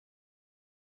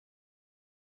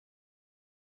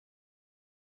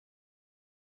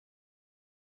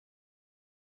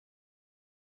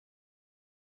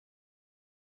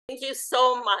Thank you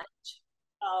so much.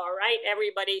 All right,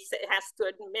 everybody has to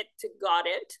admit to got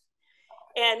it.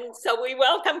 And so we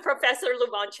welcome Professor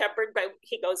Luvon Sheppard, but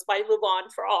he goes by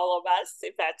Luvon for all of us,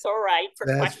 if that's all right, for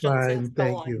that's questions fine. and so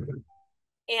Thank on. you.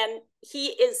 And he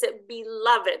is a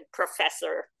beloved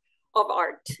professor of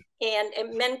art and a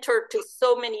mentor to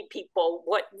so many people.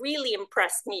 What really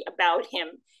impressed me about him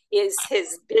is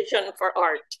his vision for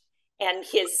art and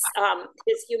his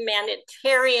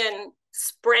humanitarian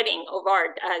spreading of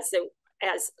art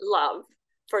as love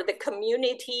for the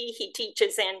community he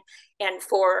teaches in, and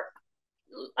for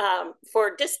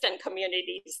distant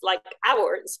communities like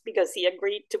ours, because he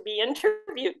agreed to be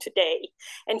interviewed today.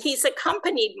 And he's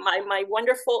accompanied by my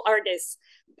wonderful artist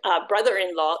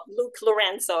brother-in-law, Luke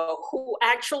Lorenzo, who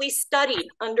actually studied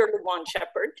under Luvon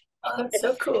Sheppard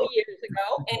so cool. years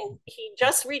ago. And he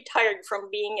just retired from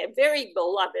being a very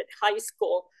beloved high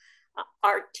school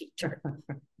art teacher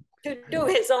to do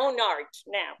his own art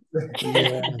now.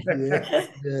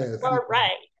 Yes. All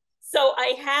right. So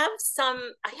I have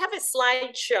a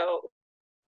slideshow.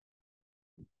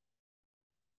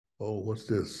 Oh, what's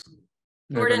this?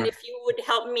 Jordan, if you would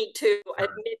help me to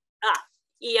admit,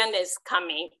 Ian is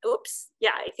coming. Oops,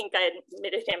 yeah, I think I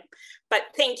admitted him.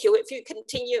 But thank you. If you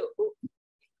continue,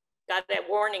 got that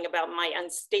warning about my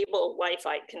unstable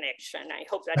Wi-Fi connection. I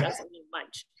hope that doesn't mean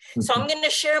much. So I'm going to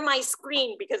share my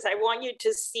screen because I want you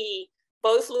to see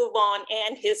both Luvon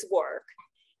and his work.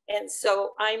 And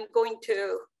so I'm going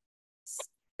to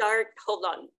start, hold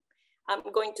on. I'm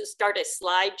going to start a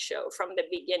slideshow from the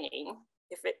beginning,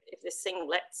 if this thing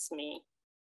lets me.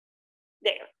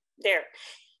 There.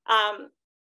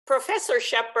 Professor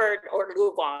Sheppard, or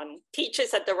Luvon,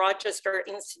 teaches at the Rochester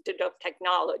Institute of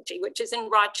Technology, which is in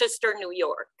Rochester, New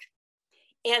York.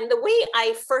 And the way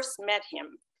I first met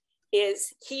him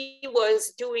is he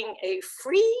was doing a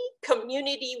free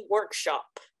community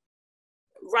workshop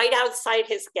right outside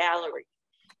his gallery.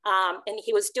 And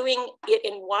he was doing it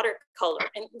in watercolor.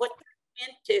 And what that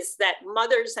meant is that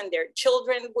mothers and their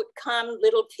children would come,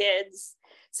 little kids.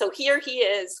 So here he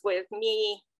is with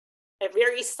me, a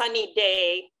very sunny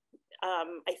day.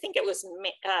 I think it was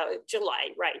July,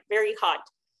 right? Very hot.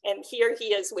 And here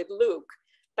he is with Luke.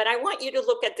 But I want you to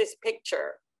look at this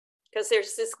picture because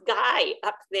there's this guy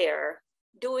up there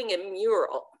doing a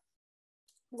mural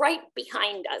right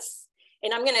behind us.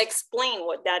 And I'm going to explain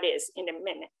what that is in a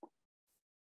minute.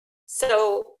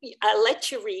 So I'll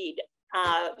let you read.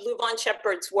 Luvon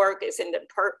Sheppard's work is in the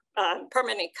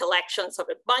permanent collections of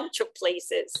a bunch of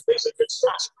places.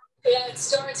 Yeah, it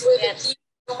starts with a key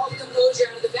composure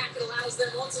out of the back that allows them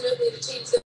ultimately to change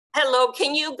the. Hello,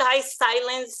 can you guys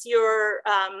silence your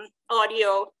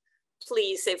audio,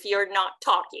 please, if you're not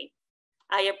talking?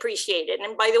 I appreciate it.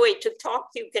 And by the way, to talk,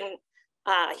 you can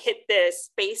hit the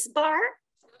space bar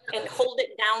and hold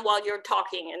it down while you're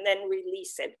talking and then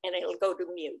release it and it'll go to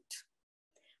mute.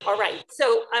 All right,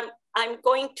 so I'm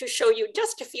going to show you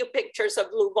just a few pictures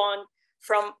of Luvon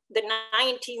from the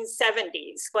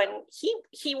 1970s when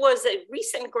he was a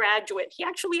recent graduate. He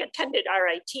actually attended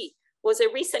RIT, was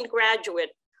a recent graduate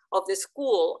of the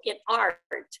school in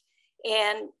art.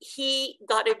 And he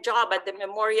got a job at the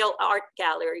Memorial Art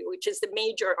Gallery, which is the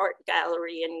major art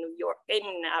gallery in New York, in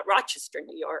Rochester,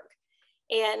 New York.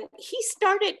 And he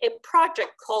started a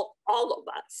project called All of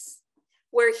Us,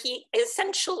 where he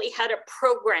essentially had a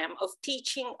program of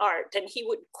teaching art, and he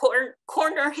would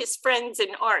corner his friends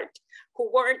in art who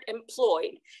weren't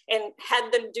employed and had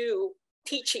them do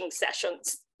teaching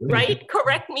sessions, right?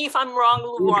 Correct me if I'm wrong,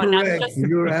 Luvon. I'm just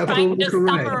trying to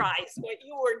summarize what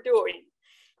you were doing.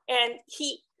 And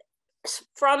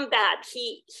from that,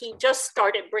 he just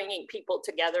started bringing people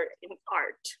together in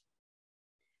art.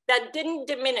 That didn't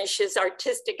diminish his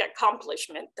artistic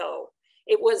accomplishment, though.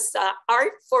 It was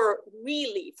art for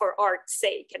art's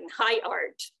sake and high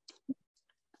art.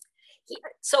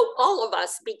 So All of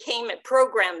Us became a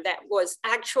program that was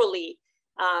actually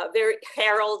very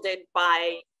heralded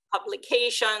by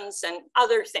publications and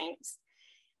other things.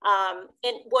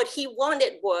 And what he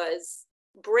wanted was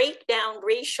break down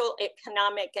racial,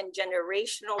 economic, and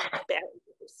generational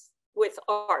barriers with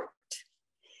art.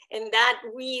 And that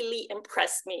really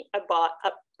impressed me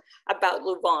about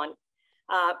Luvon.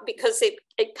 Because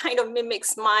it kind of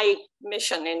mimics my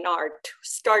mission in art,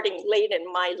 starting late in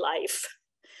my life.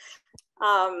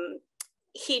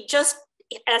 He just,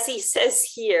 as he says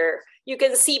here, you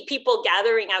can see people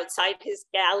gathering outside his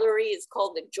gallery. It's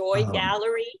called the Joy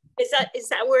Gallery. Is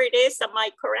that where it is? Am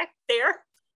I correct there?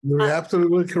 You're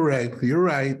absolutely correct. You're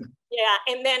right. Yeah,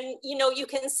 and then, you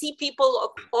can see people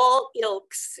of all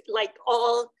ilks, like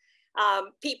all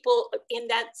people in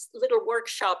that little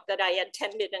workshop that I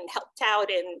attended and helped out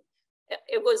in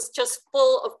it was just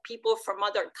full of people from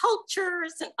other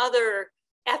cultures and other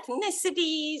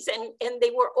ethnicities, and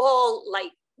they were all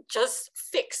like just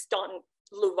fixed on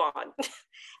Luvon,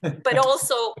 but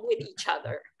also with each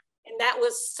other. And that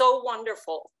was so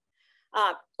wonderful.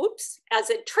 As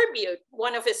a tribute,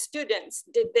 one of his students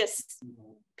did this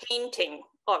painting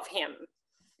of him.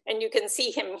 And you can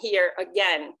see him here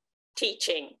again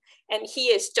teaching. And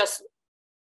he has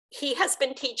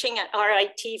been teaching at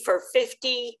RIT for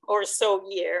 50 or so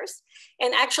years.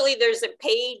 And actually there's a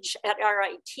page at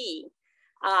RIT,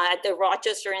 at the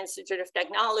Rochester Institute of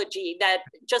Technology, that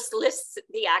just lists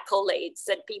the accolades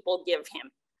that people give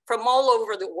him from all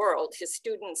over the world. His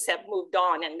students have moved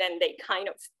on, and then they kind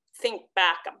of think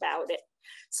back about it.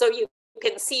 So you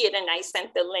can see it, and I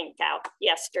sent the link out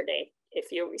yesterday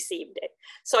if you received it.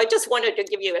 So I just wanted to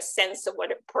give you a sense of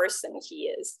what a person he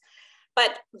is.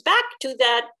 But back to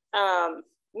that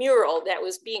mural that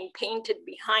was being painted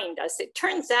behind us, it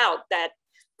turns out that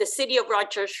the city of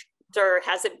Rochester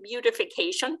has a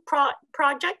beautification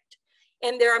project,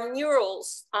 and there are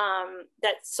murals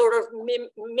that sort of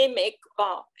mimic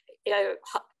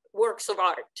works of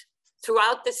art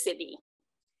throughout the city.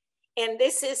 And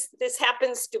this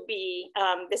happens to be,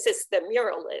 this is the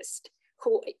muralist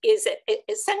who is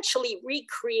essentially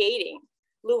recreating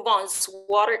Luvon's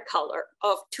watercolor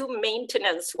of two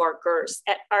maintenance workers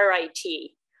at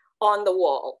RIT on the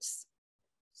walls.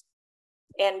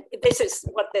 And this is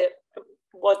what the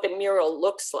mural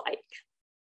looks like,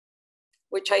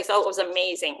 which I thought was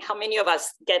amazing. How many of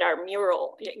us get our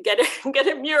mural, get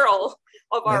a mural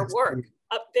of our work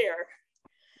up there?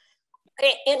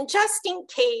 And just in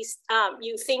case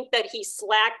you think that he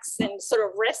slacks and sort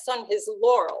of rests on his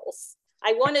laurels,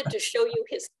 I wanted to show you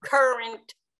his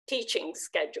current teaching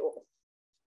schedule.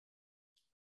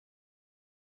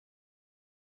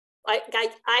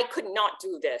 I could not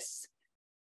do this.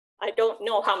 I don't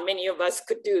know how many of us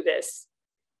could do this.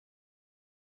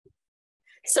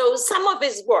 So some of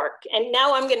his work, and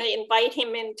now I'm going to invite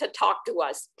him in to talk to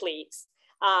us, please,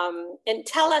 and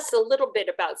tell us a little bit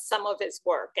about some of his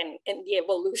work and the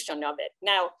evolution of it.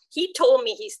 Now, he told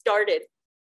me he started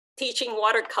teaching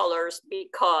watercolors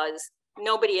because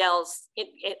nobody else,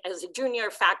 as a junior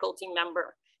faculty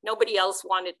member, nobody else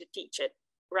wanted to teach it,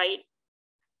 right?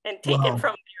 And take it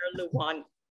from there, Luvon.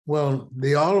 Well,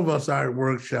 the All of Us Art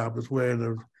Workshop is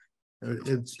where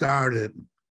it started.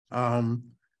 We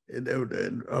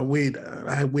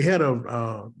had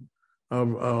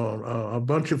a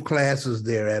bunch of classes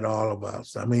there at All of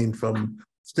Us. I mean, from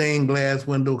stained glass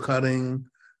window cutting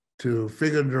to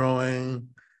figure drawing,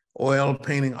 oil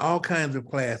painting, all kinds of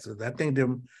classes. I think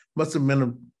there must have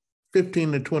been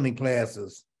 15 to 20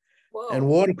 classes. Whoa. And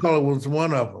watercolor was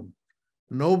one of them.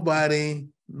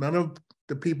 None of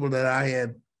the people that I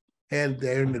had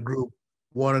there in the group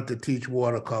wanted to teach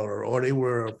watercolor, or they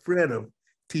were afraid of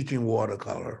teaching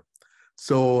watercolor.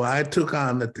 So I took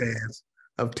on the task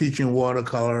of teaching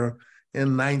watercolor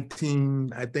in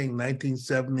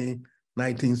 1970,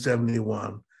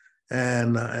 1971.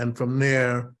 And from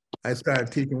there, I started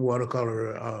teaching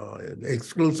watercolor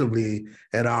exclusively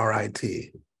at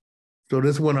RIT. So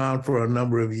this went on for a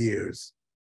number of years.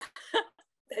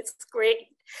 That's great.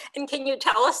 And can you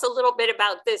tell us a little bit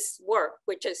about this work,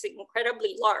 which is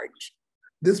incredibly large?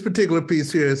 This particular piece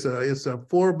here is a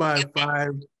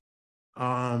 4x5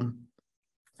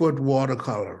 foot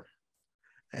watercolor,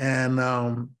 and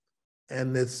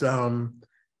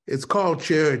it's called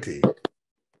Charity.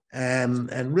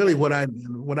 And really what I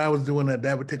was doing at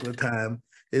that particular time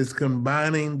is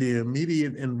combining the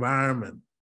immediate environment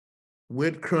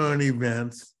with current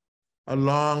events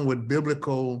along with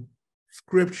biblical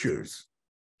scriptures.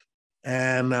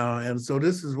 And so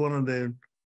this is one of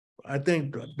I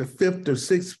think the fifth or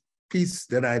sixth piece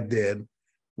that I did,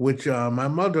 which my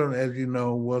mother, as you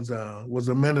know, was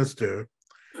a minister,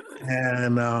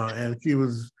 and she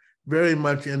was very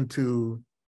much into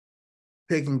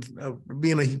being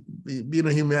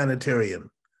a humanitarian.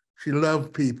 She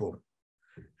loved people,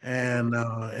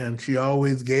 and she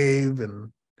always gave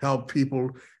and helped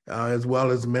people as well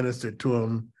as ministered to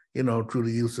them, through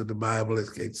the use of the Bible,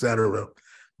 etc.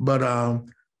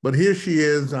 But here she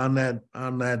is on that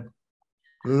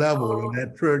level, in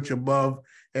that perch above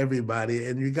everybody,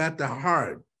 and you got the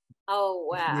heart. Oh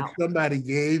wow! Which somebody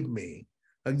gave me.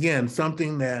 Again,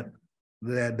 something that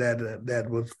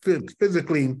was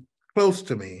physically close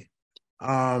to me.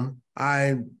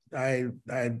 I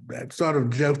sort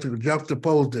of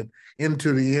juxtaposed it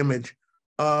into the image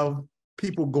of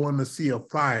people going to see a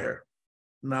fire.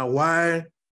 Now, why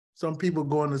some people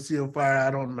going to see a fire, I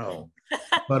don't know.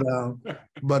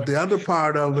 But the other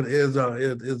part of it is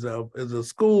a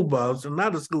school bus, and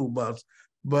not a school bus,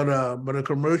 but a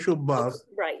commercial bus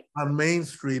right on Main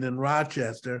Street in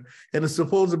Rochester, and it's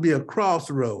supposed to be a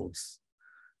crossroads.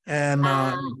 And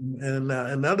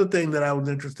another thing that I was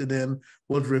interested in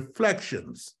was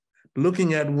reflections.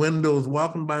 Looking at windows,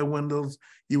 walking by windows,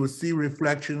 you would see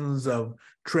reflections of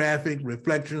traffic,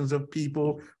 reflections of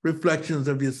people, reflections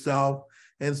of yourself.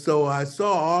 And so I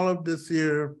saw all of this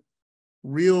here,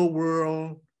 real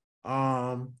world,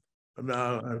 current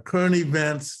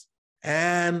events,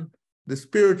 and the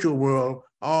spiritual world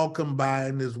all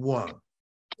combined as one.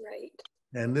 Right.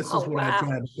 And this is what I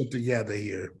tried to put together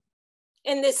here.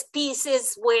 And this piece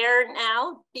is where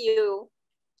now? Do you,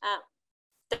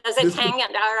 does it hang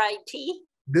at RIT?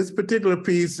 This particular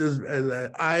piece is,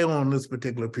 I own this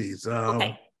particular piece.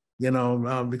 Okay. You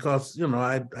know, because, you know,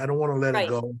 I don't want to let it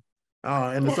go.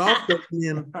 And it's also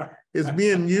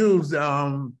being used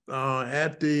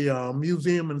at the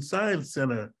Museum and Science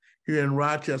Center here in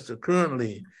Rochester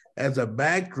currently as a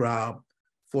backdrop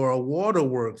for a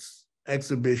waterworks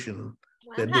exhibition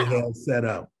that they have set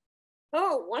up.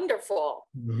 Oh, wonderful.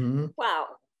 Mm-hmm. Wow.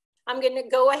 I'm going to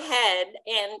go ahead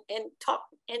and talk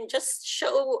and just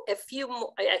show a few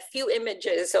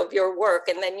images of your work,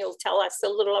 and then you'll tell us a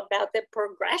little about the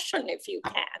progression if you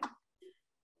can.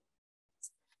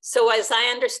 So as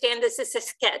I understand, this is a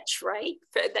sketch, right?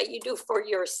 That you do for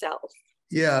yourself.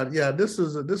 Yeah. This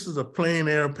is a plein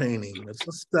air painting. It's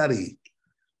a study.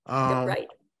 Right.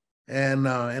 And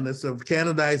it's of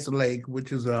Canadice Lake,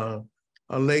 which is a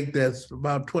lake that's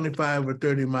about 25 or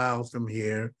 30 miles from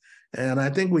here. And I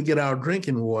think we get our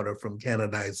drinking water from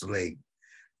Canadice Lake.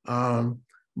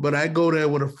 But I go there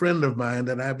with a friend of mine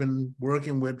that I've been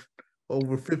working with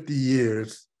over 50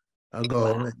 years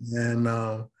ago. Wow.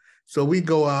 And so we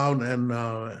go out and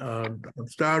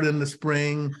start in the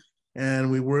spring,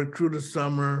 and we work through the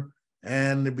summer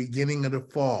and the beginning of the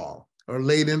fall, or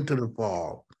late into the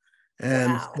fall.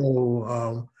 And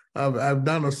so I've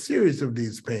done a series of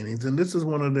these paintings, and this is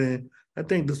one of the, I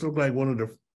think this looked like one of the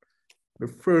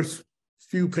first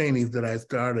few paintings that I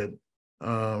started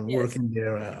working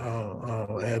there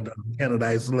at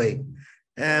Canadice Lake.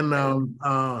 And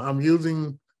I'm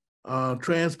using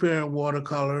transparent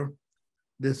watercolor.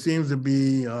 There seems to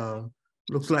be,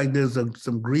 looks like there's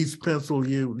some grease pencil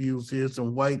used here,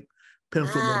 some white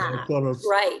pencil.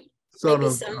 Right. Maybe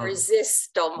some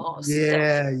resist almost.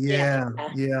 Yeah.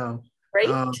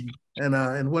 Right.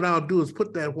 And what I'll do is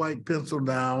put that white pencil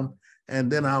down,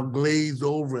 and then I'll glaze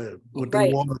over it with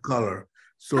the watercolor,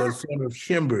 so it sort of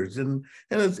shimmers, and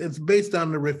it's based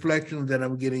on the reflections that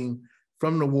I'm getting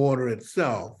from the water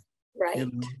itself. Right.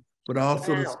 You know? But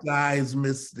also the sky is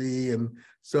misty, and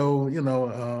so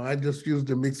I just use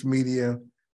the mixed media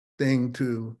thing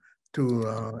to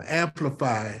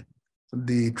amplify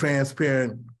the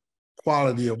transparent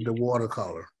quality of the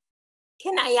watercolor.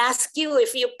 Can I ask you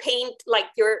if you paint like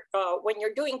when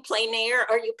you're doing plein air,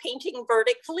 are you painting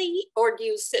vertically or do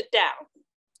you sit down?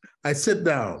 I sit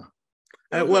down.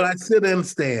 Well, I sit and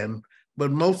stand,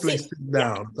 but mostly sit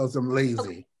down because I'm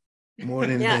lazy more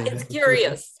than anything. It's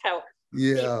curious how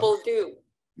people do.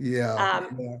 We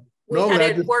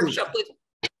had a workshop with,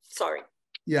 sorry.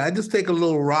 Yeah, I just take a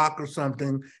little rock or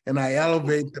something and I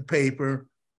elevate the paper,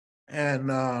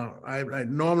 and I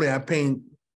normally paint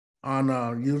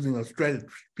on using a stretched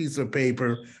piece of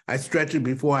paper. I stretch it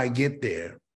before I get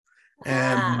there,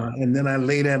 and then I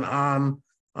lay that on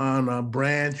a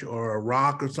branch or a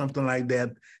rock or something like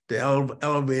that to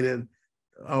elevate it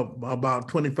about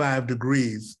 25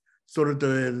 degrees so that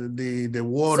the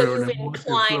water. So you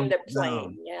incline the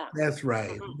plane, yeah. That's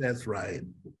right. That's right.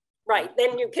 Right.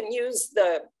 Then you can use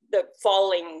the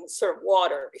falling sort of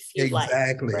water if you like.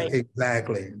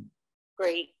 Exactly.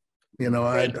 Great. You know,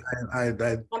 I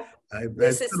spent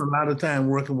a lot of time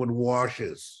working with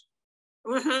washes.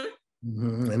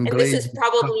 And this is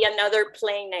probably another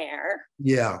plein air.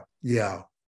 Yeah.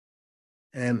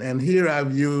 And here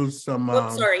I've used some.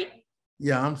 Sorry.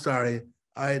 Yeah, I'm sorry.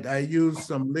 I used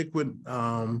some liquid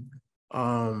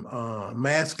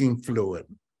masking fluid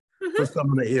for some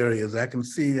of the areas. I can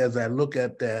see as I look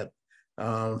at that,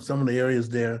 some of the areas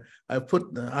there, I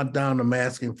put down the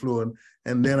masking fluid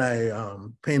and then I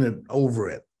painted over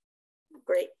it.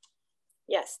 Great.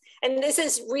 Yes, and this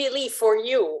is really for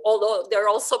you, although they're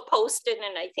also posted,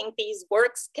 and I think these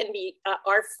works can be,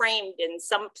 are framed in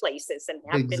some places and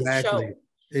have been shown.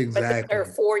 Exactly. But they're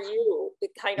for you, the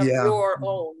kind of your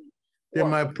own. They're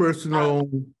my personal,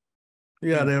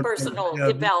 they're personal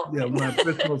development. Yeah, my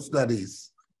personal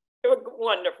studies.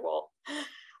 Wonderful.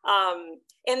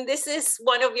 And this is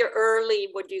one of your early,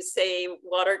 would you say,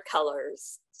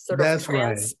 watercolors. sort of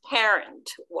transparent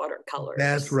watercolors.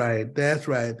 That's right. That's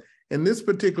right. In this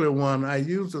particular one, I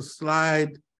used a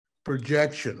slide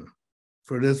projection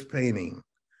for this painting.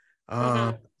 And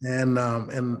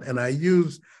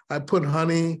I put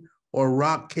honey or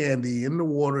rock candy in the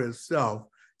water itself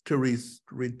to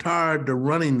retard the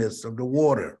runniness of the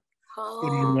water.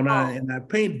 Oh, and I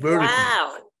paint vertically.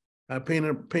 Wow. I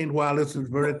paint while this is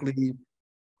vertically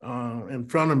in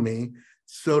front of me,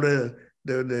 so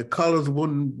the colors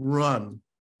wouldn't run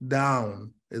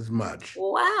down as much.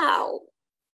 Wow.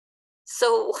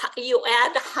 So you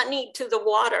add honey to the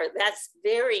water. That's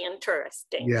very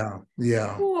interesting. Yeah,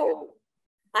 yeah. Ooh,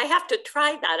 I have to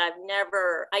try that.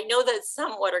 I know that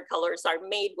some watercolors are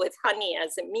made with honey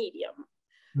as a medium.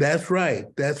 That's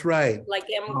right. That's right. Like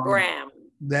M. Graham.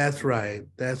 That's right.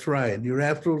 That's right. You're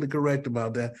absolutely correct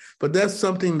about that. But that's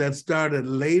something that started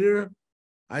later.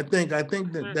 I think that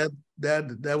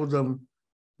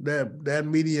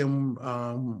medium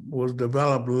was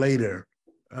developed later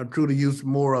through the use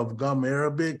more of gum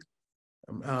arabic.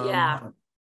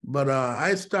 But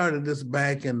I started this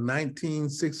back in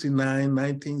 1969,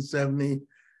 1970,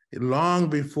 long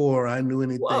before I knew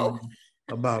anything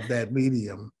about that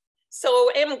medium. So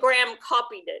M. Graham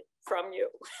copied it from you.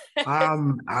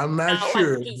 I'm not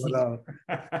sure, but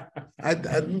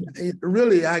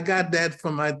I got that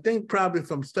from, I think probably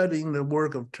from studying the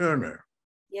work of Turner.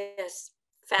 Yes,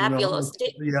 fabulous.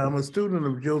 I'm a student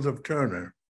of Joseph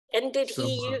Turner. And did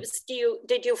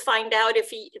you find out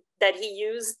that he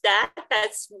used that?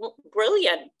 That's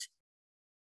brilliant.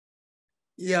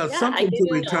 Yeah, something to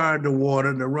retard the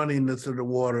water, the runniness of the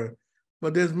water.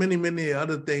 But there's many, many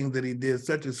other things that he did,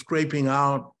 such as scraping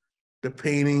out the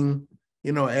painting,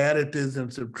 additives and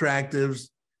subtractives,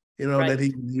 that he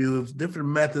would use, different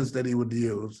methods that he would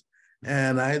use.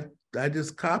 And I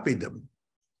just copied them.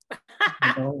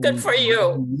 Good for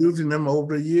you. Using them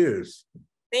over the years.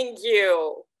 Thank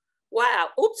you. Wow.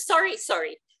 Oops, sorry.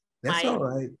 That's all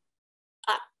right.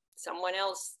 Someone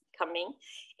else coming.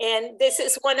 And this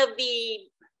is one of the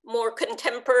more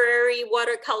contemporary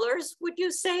watercolors, would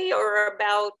you say, or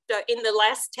about in the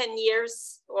last 10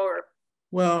 years or?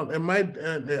 Well, it might,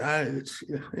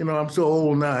 I'm so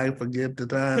old now, I forget the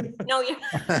time. No, you.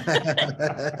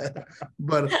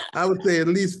 But I would say at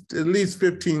least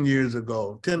 15 years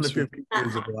ago, 10 to 15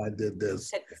 years ago, I did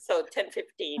this. So 10,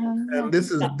 15. And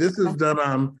this is done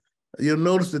on, you'll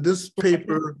notice that this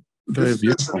paper is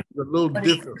a little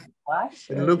different.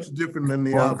 It looks different than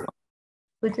the other.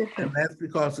 And that's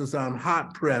because it's on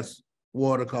hot press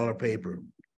watercolor paper.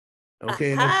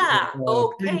 Okay.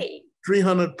 Okay.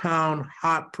 300-pound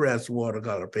hot press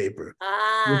watercolor paper.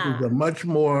 Which is a much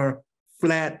more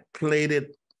flat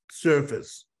plated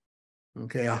surface.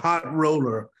 Okay, a hot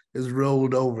roller is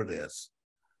rolled over this.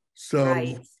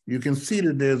 So you can see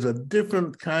that there's a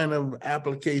different kind of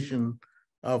application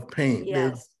of paint. Yes.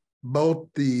 There's both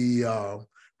the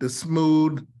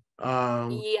smooth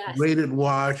graded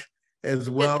wash as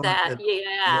well as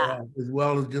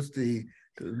just the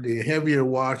heavier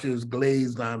washes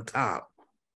glazed on top.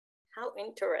 How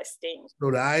interesting. So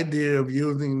the idea of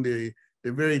using the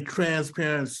very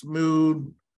transparent,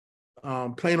 smooth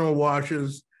planar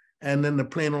washes, and then the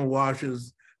planar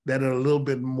washes that are a little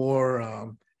bit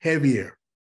more heavier.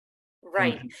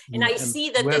 Right. And I see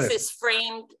that this is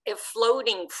framed, a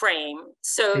floating frame,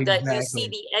 so that you see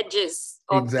the edges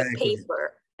of the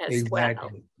paper as well.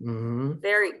 Mm-hmm.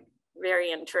 Very,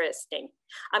 very interesting.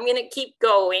 I'm going to keep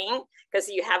going because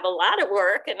you have a lot of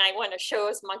work and I want to show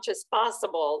as much as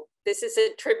possible. This is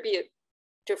a tribute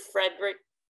to Frederick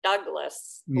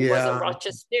Douglass, who was a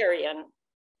Rochesterian.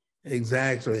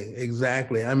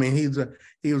 Exactly. I mean, he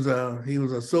was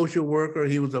a social worker.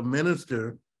 He was a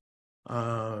minister,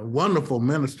 wonderful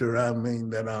minister. I mean,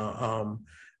 that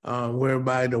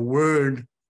whereby the word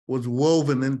was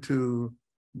woven into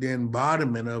the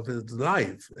embodiment of his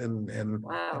life and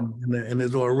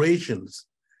his orations.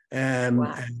 And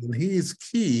he's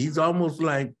key. He's almost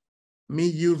like me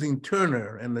using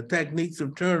Turner and the techniques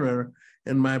of Turner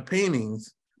in my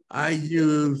paintings. I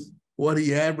use what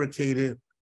he advocated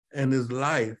in his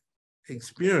life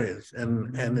experience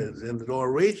and his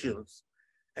orations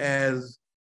as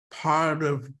part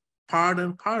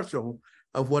and parcel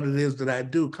of what it is that I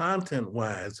do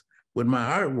content-wise with my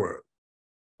artwork.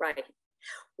 Right.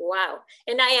 Wow.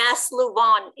 And I asked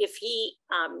Luvon if he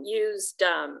used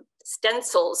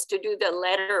stencils to do the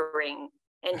lettering,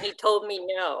 and he told me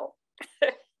no.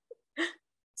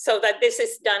 So that this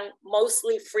is done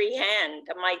mostly freehand.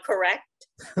 Am I correct?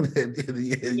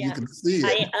 You can see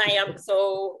it. I am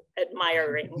so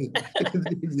admiring.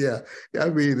 Yeah. I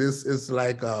mean, it's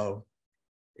like,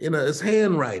 it's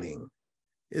handwriting.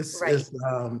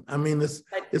 I mean, it's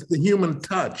the human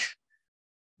touch.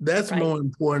 That's more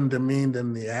important to me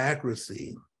than the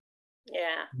accuracy.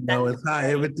 Yeah. No, it's how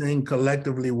everything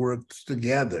collectively works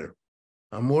together.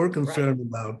 I'm more concerned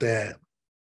about that.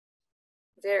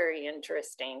 Very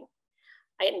interesting.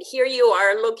 And here you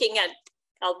are looking at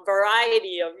a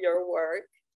variety of your work,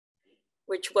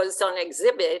 which was on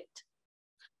exhibit.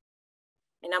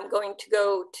 And I'm going to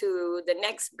go to the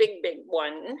next big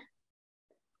one.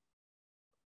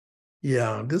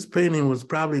 Yeah, this painting was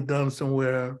probably done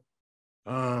somewhere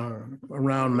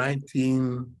around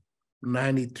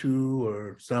 1992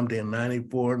 or something,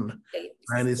 94,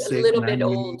 96. A little bit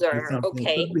older,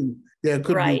 okay. It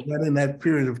could be right in that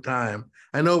period of time.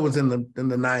 I know it was in the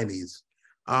 90s.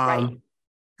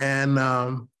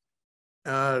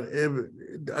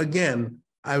 Again,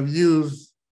 I've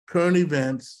used current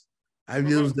events. I've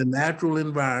used the natural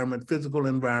environment, physical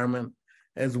environment,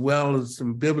 as well as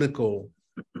some biblical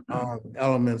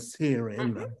elements here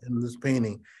in this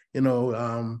painting. You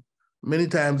know, many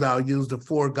times I'll use the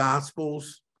 4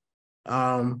 Gospels.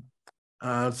 So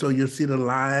you see the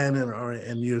lion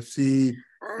and you see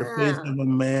the face of a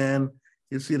man,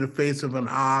 you see the face of an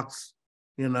ox,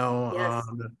 you know,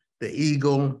 the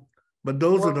eagle. But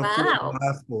those are the 4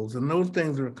 Gospels, and those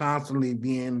things are constantly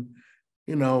being,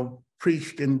 you know,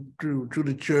 preached through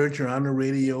the church or on the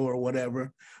radio or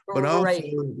whatever. But also,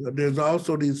 there's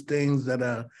also these things that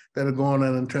are going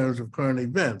on in terms of current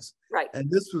events. Right.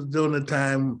 And this was during the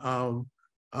time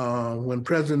when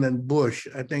President Bush,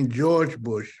 I think George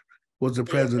Bush, was the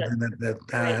president at that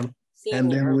time.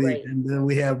 And then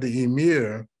we have the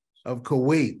Emir of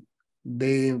Kuwait.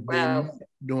 They met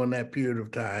during that period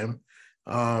of time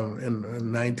in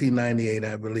 1998,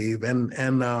 I believe.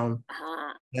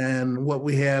 And what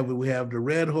we have the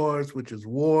red horse, which is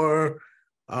war,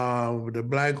 the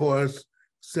black horse,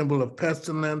 symbol of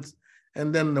pestilence,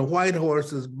 and then the white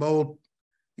horse is both,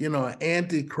 you know,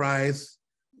 Antichrist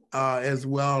as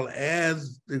well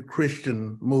as the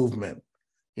Christian movement,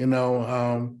 you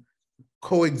know,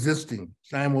 coexisting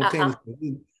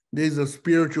simultaneously. These are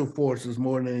spiritual forces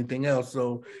more than anything else.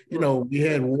 So, you know, we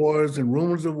had wars and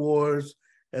rumors of wars,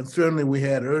 and certainly we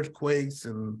had earthquakes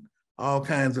and all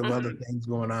kinds of other things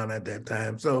going on at that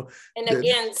time. So, and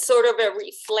again, sort of a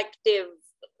reflective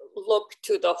look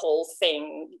to the whole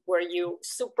thing where you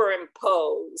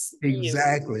superimpose.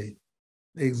 Exactly.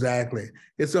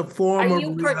 It's a form of reality. Are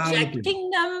you projecting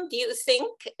them, do you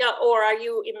think, or are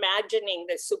you imagining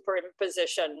the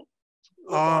superimposition?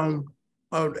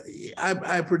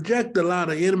 I project a lot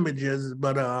of images,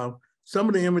 but some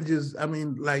of the images, I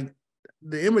mean, like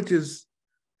the images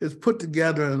is put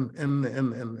together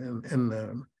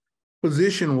in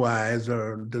position-wise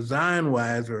or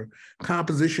design-wise or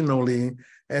compositionally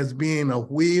as being a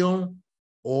wheel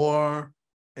or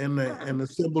in the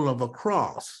symbol of a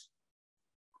cross.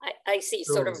 I see,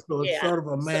 so it's sort of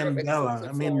a mandala.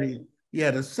 I mean,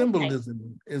 the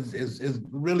symbolism is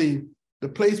really the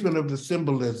placement of the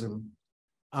symbolism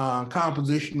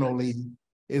compositionally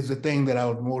is the thing that I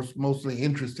was mostly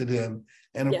interested in.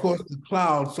 And of course, the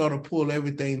clouds sort of pull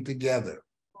everything together.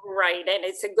 Right, and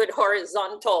it's a good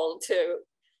horizontal to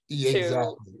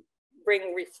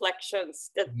bring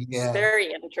reflections. That's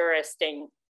very interesting.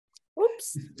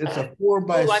 Oops. It's a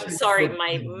 4x6. Oh, I'm sorry,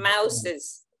 my mouse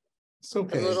is a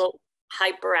little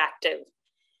hyperactive.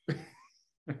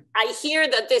 I hear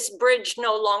that this bridge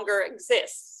no longer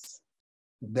exists.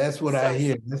 That's what I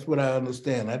hear. That's what I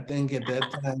understand. I think at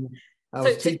that time, I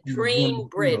was it's a train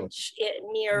bridge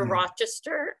near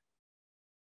Rochester.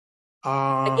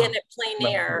 Again, at plein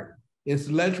air. It's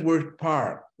Letchworth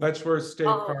Park. Letchworth State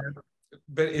Park.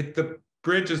 But the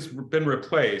bridge has been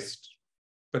replaced,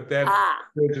 but that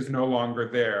bridge is no longer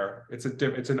there. It's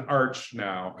an arch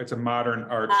now. It's a modern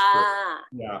arch bridge.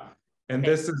 Yeah. And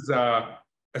this is a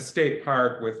state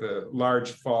park with a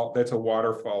large fall. That's a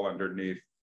waterfall underneath.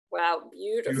 Wow,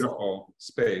 beautiful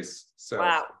space. So,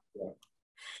 wow. Yeah.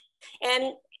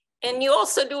 And you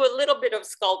also do a little bit of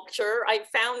sculpture. I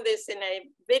found this in a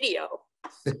video.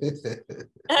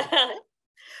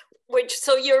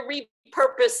 So you're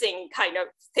repurposing kind of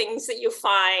things that you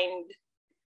find.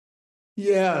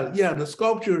 Yeah, the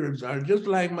sculptures are just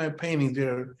like my paintings.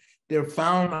 They're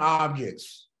found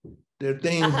objects. They're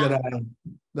things that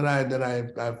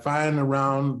I find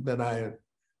around, that I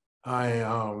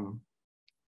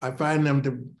find them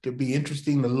to be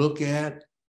interesting to look at.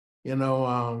 You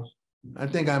know, I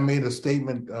think I made a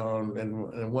statement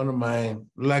in one of my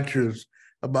lectures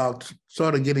about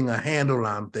sort of getting a handle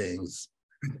on things.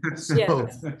 So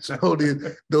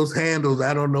those handles,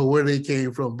 I don't know where they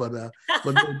came from, but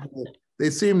they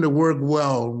seem to work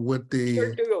well with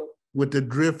the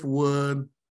driftwood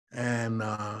and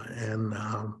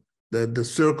the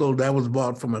circle that was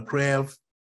bought from a craft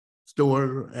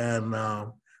store, and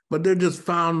but they're just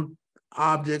found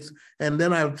objects. And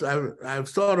then I've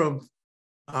sort of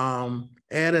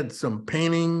added some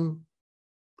painting,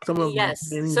 some of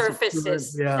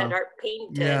surfaces that are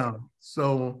painted. Yeah,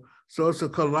 so it's a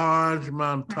collage,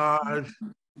 montage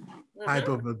type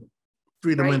of a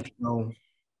three-dimensional.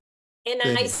 And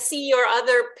I see your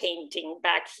other painting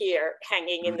back here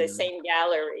hanging in the same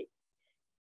gallery.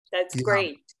 That's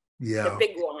great. Yeah. The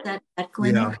big one. That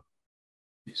clinic.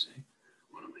 Yeah.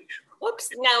 Oops,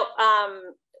 now,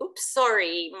 oops,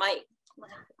 sorry. I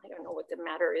don't know what the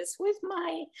matter is with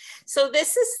so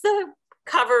this is the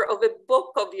cover of a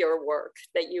book of your work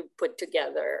that you put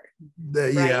together.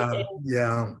 Right?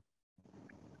 Yeah,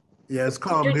 it's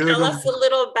called. Can you tell us a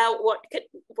little about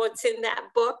what's in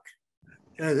that book?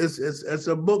 It's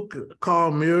a book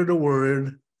called Mirror the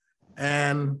Word,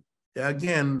 and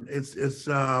again, it's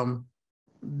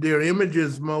they're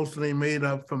images mostly made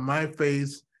up from my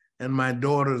face and my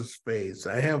daughter's face.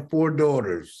 I have 4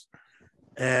 daughters,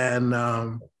 and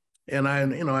I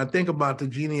think about the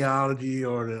genealogy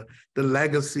or the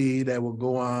legacy that will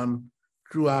go on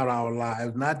throughout our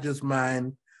lives, not just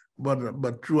mine,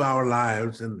 but through our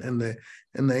lives, and the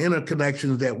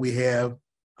interconnections that we have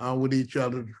with each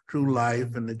other through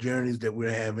life and the journeys that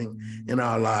we're having in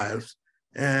our lives.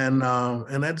 And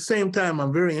at the same time,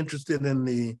 I'm very interested in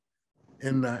the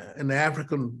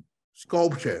African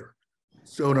sculpture.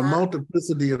 So the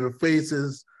multiplicity of the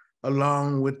faces,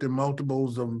 along with the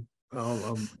multiples of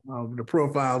the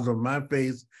profiles of my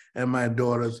face and my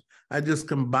daughters, I just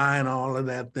combine all of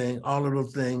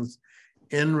those things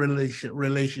in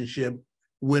relationship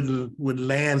with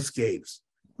landscapes.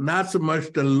 Not so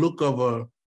much the look of a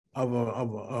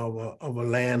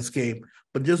landscape,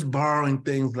 but just borrowing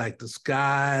things like the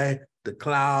sky, the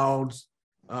clouds,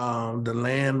 the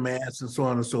land mass, and so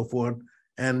on and so forth,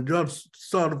 and just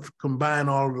sort of combine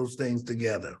all of those things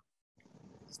together.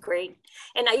 It's great.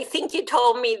 And I think you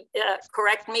told me,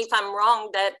 correct me if I'm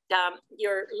wrong, that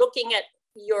you're looking at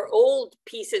your old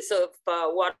pieces of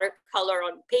watercolor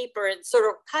on paper and sort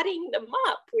of cutting them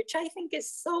up, which I think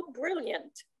is so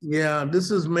brilliant. Yeah,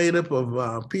 this is made up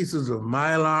of pieces of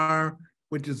mylar,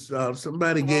 which is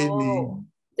somebody gave me.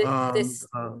 They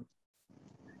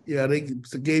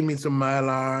gave me some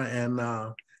mylar,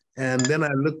 and then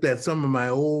I looked at some of my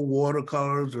old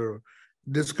watercolors or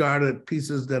discarded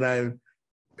pieces that I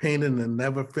painted and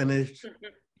never finished,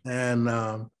 and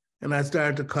I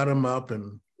started to cut them up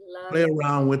and play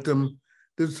around with them.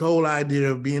 This whole idea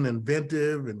of being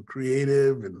inventive and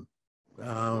creative and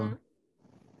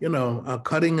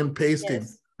cutting and pasting.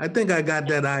 Yes. I think I got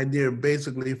that idea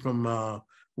basically from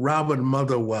Robert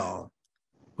Motherwell,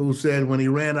 who said when he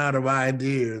ran out of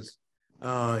ideas,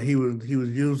 he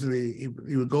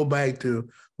would go back to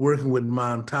working with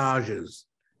montages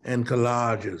and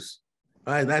collages.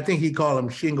 I think he called them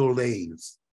shingle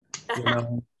lays,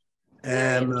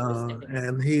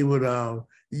 and he would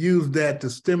use that to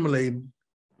stimulate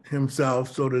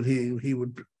himself so that he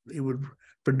would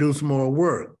produce more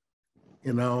work,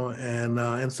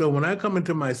 and so when I come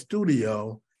into my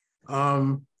studio,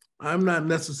 I'm not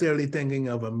necessarily thinking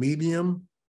of a medium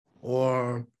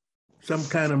or some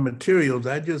kind of materials.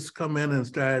 I just come in and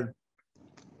start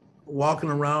walking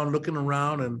around, looking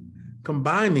around, and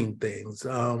combining things.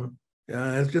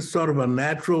 It's just sort of a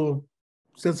natural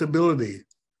sensibility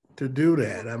to do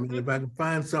that. I mean, if I can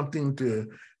find something to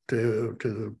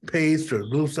paste or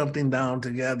glue something down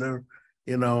together,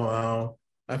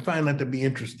 I find that to be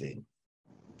interesting.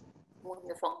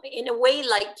 Wonderful. In a way,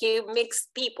 like you mix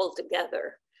people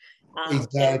together.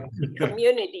 Exactly.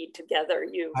 Community together.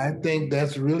 I think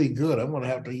that's really good. I'm going to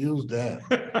have to use that.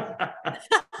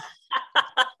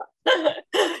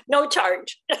 No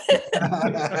charge.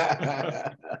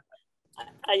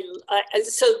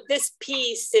 So this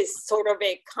piece is sort of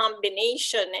a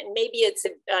combination, and maybe it's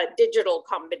a digital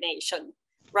combination,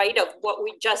 right, of what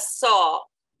we just saw,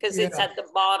 because it's at the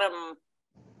bottom.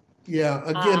 Yeah,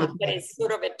 again, but it's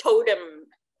sort of a totem.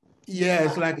 Yeah,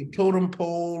 it's like a totem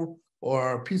pole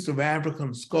or a piece of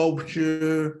African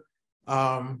sculpture.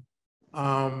 And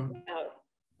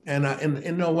when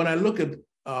I look at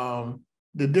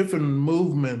the different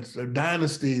movements or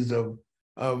dynasties of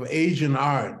Asian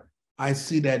art, I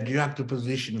see that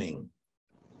juxtapositioning,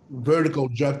 vertical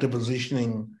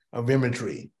juxtapositioning of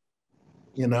imagery.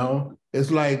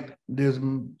 It's like there's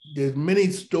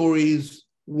many stories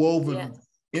woven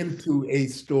into a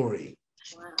story.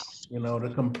 Wow. The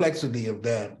complexity of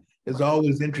that is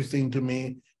always interesting to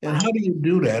me. And how do you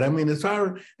do that? I mean, it's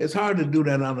hard to do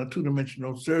that on a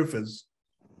two-dimensional surface.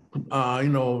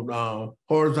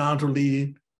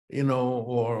 horizontally,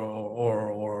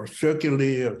 or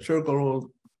circularly or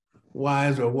circle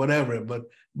wise or whatever, but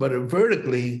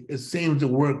vertically, it seems to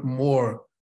work more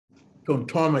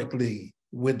contormically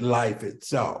with life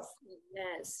itself.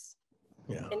 Yes.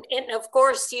 Yeah. And of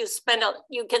course, you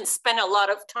can spend a lot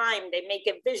of time. They make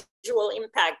a visual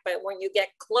impact, but when you get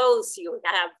close, you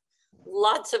have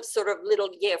lots of sort of little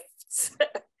gifts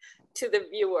to the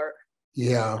viewer.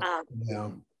 Yeah.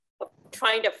 Yeah.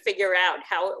 Trying to figure out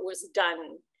how it was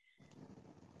done.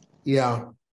 Yeah.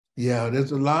 Yeah.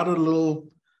 There's a lot of little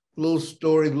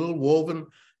stories, little woven.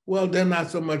 Well, they're not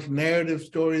so much narrative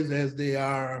stories as they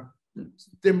are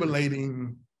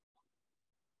stimulating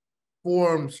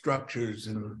form structures,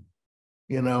 and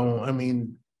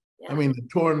the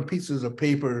torn pieces of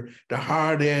paper, the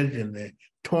hard edge and the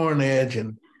torn edge,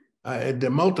 and the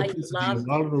multiplicity of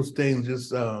all of those things. It's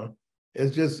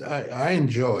just I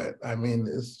enjoy it. I mean,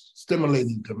 it's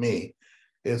stimulating to me.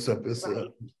 It's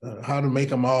how to make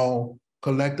them all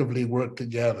collectively work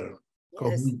together,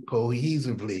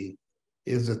 cohesively,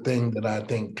 is the thing that I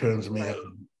think turns me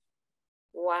on.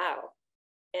 Wow,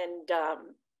 and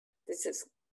this is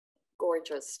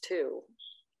gorgeous too.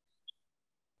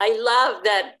 I love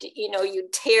that, you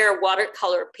tear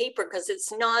watercolor paper because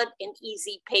it's not an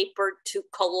easy paper to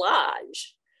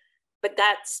collage, but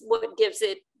that's what gives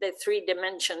it the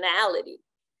three-dimensionality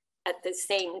at the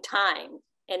same time.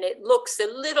 And it looks a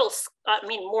little,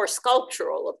 more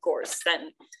sculptural, of course,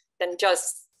 than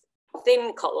just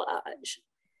thin collage.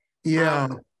 Yeah,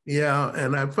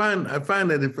 and I find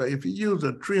that if you use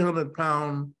a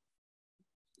 300-pound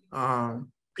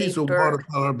piece of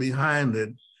watercolor behind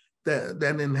it,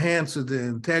 that enhances the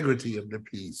integrity of the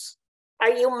piece.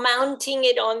 Are you mounting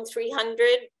it on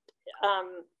 300?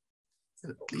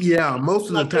 Yeah, most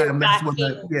of the time that's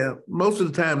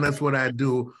what I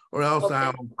do, or else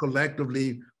I'll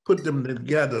collectively put them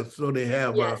together so they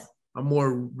have a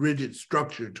more rigid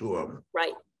structure to them.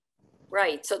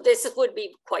 Right. So this would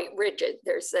be quite rigid.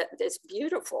 There's this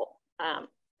beautiful.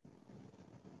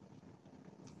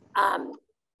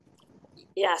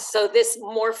 So this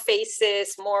more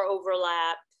faces, more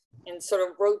overlap, and sort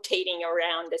of rotating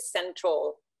around a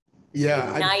central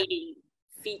uniting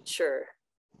feature.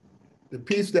 The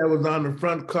piece that was on the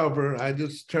front cover, I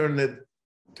just turned it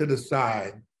to the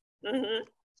side. Mm-hmm.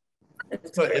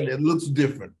 And it looks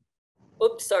different.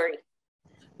 Oops, sorry.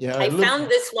 Yeah, I found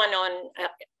this one on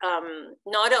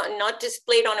not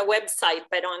displayed on a website,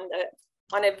 but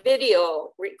on a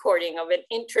video recording of an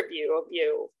interview of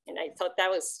you, and I thought that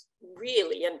was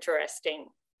really interesting.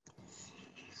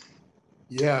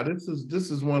 Yeah, this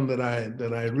is one that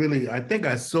I really, I think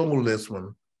I sold this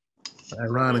one,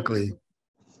 ironically.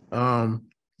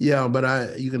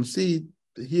 But you can see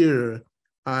here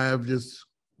I've just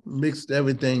mixed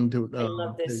everything to I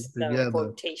love this together.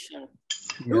 quotation.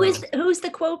 Yeah. Who's the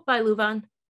quote by Luvon?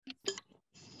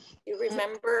 You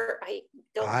remember?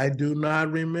 I do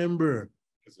not remember.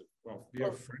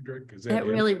 Frederick. Is that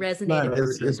really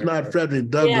resonated? It's not Frederick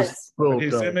Douglass. Quote,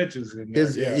 his images in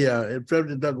there.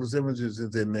 Frederick Douglass images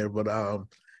is in there. But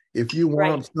if you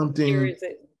want something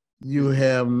you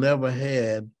have never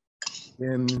had,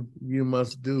 then you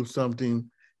must do something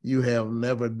you have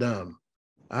never done.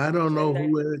 I don't know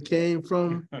where it came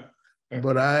from,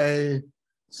 but I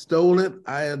stole it.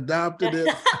 I adopted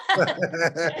it.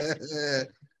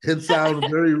 It sounds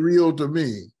very real to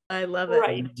me. I love it.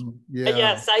 Right. Yeah.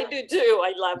 Yes, I do too.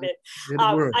 I love it.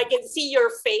 I can see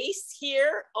your face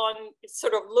here on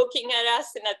sort of looking at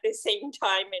us, and at the same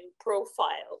time in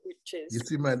profile, which is. You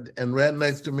see and right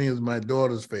next to me is my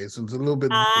daughter's face. It's a little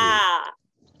bit.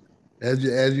 As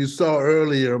you saw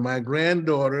earlier, my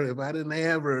granddaughter, if I didn't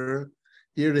have her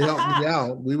here to help me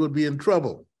out, we would be in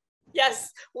trouble.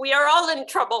 Yes, we are all in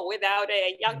trouble without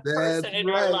a young person in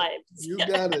our lives. You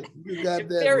got it. You got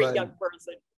that very right. young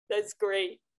person. That's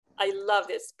great. I love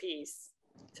this piece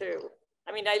too.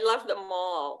 I mean, I love them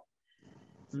all.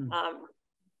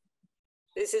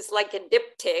 This is like a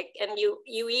diptych, and you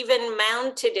even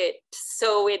mounted it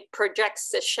so it projects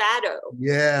the shadow.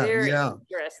 Yeah, very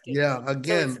interesting. Yeah,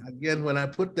 again, when I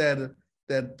put that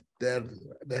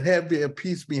heavier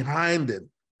piece behind it,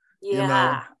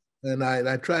 and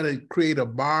I try to create a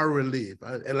bas relief.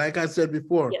 And like I said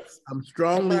before, I'm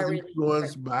strongly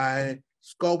influenced by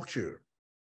sculpture.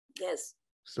 Yes.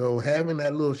 So having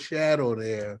that little shadow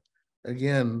there,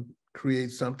 again,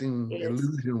 creates something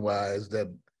illusion-wise that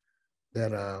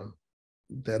I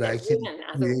can't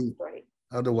create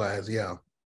otherwise. Yeah.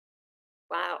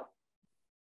 Wow.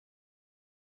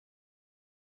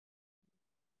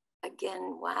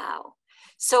 Again, wow.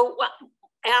 So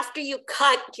after you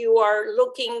cut, you are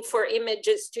looking for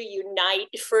images to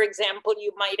unite. For example,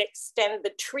 you might extend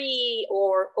the tree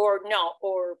or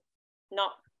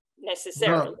not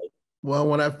necessarily. Well,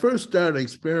 when I first started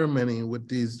experimenting with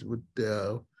these, with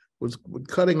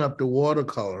cutting up the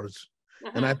watercolors,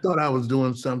 and I thought I was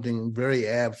doing something very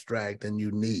abstract and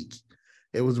unique.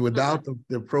 It was without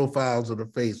the profiles of the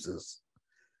faces.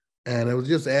 And it was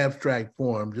just abstract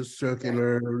form, just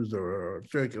circulars or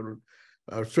circular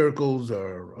circles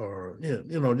or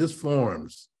just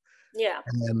forms. Yeah.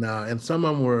 And some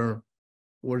of them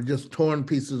were just torn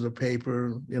pieces of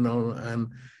paper,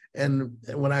 and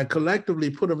when I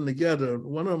collectively put them together,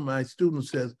 one of my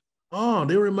students says, "Oh,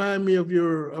 they remind me of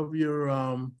your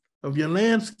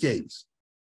landscapes."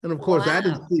 And of course, I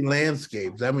didn't see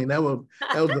landscapes. I mean, that was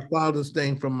the farthest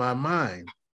thing from my mind.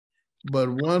 But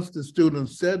once the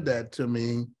students said that to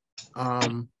me,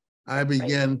 I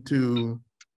began to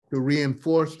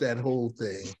reinforce that whole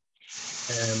thing,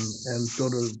 and so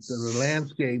the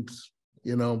landscapes,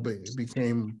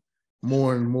 became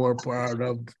more and more part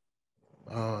of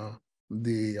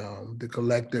the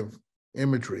collective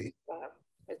imagery. Wow,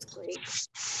 that's great.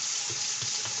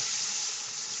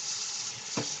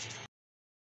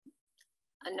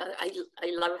 Another, I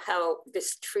love how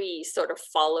this tree sort of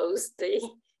follows the.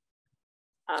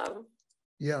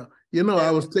 Yeah,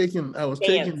 I was taking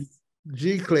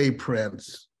G-clay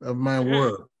prints of my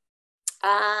work,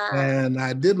 and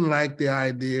I didn't like the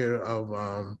idea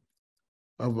of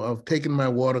taking my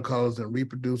watercolors and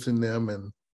reproducing them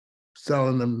and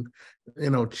selling them,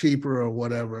 cheaper or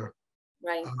whatever.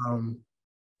 Right.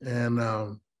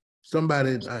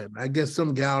 Somebody, I guess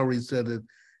some gallery said that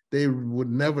they would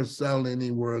never sell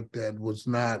any work that was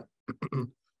not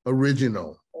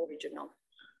original.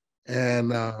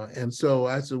 And so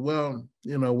I said, well,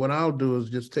 what I'll do is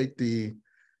just take the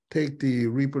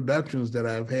reproductions that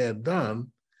I've had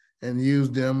done and use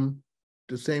them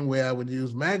the same way I would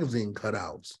use magazine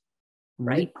cutouts,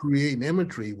 recreate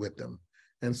imagery with them.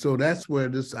 And so that's where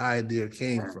this idea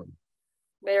came from.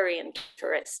 Very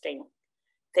interesting.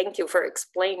 Thank you for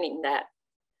explaining that.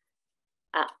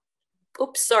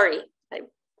 Oops, sorry, I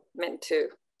meant to.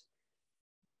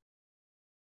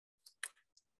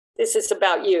 This is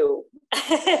about you.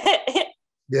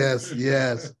 Yes.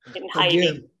 In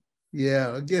hiding.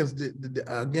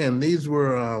 Again, these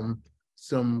were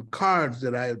some cards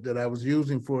that I was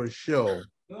using for a show.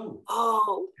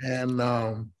 Oh. And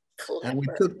I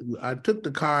took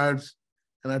the cards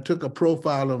and I took a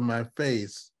profile of my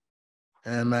face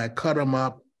and I cut them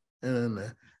up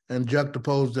and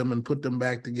juxtaposed them and put them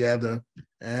back together,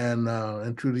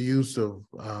 and through the use of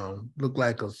look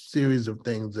like a series of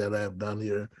things that I've done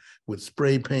here with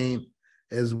spray paint,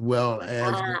 as well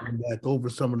as going back over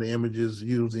some of the images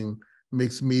using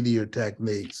mixed media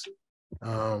techniques.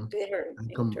 I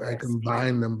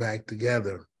combine them back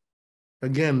together.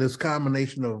 Again, this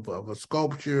combination of a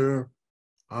sculpture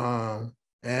and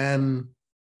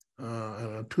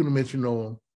a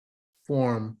two-dimensional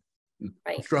form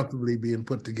constructively being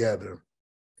put together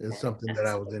is something that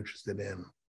I was interested in.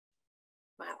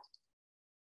 Wow.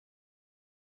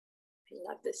 I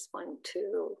love this one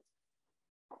too.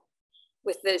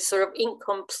 With this sort of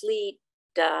incomplete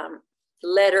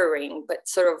lettering, but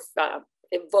sort of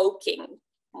evoking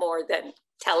more than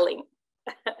telling.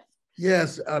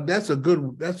 Yes, that's a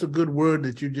good word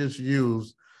that you just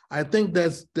used. I think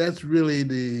that's really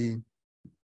the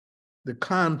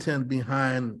content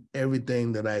behind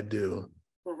everything that I do.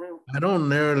 I don't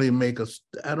narratively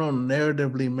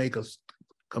make a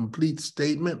complete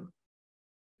statement.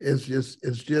 It's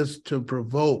just to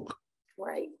provoke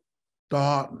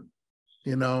thought,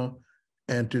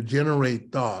 and to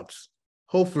generate thoughts.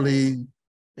 Hopefully,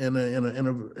 in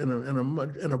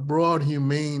a broad,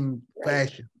 humane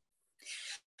fashion.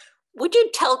 Would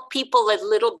you tell people a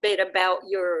little bit about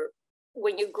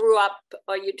when you grew up,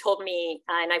 or you told me,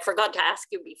 and I forgot to ask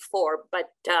you before, but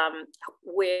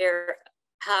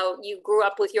how you grew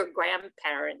up with your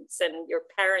grandparents and your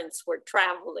parents were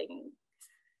traveling.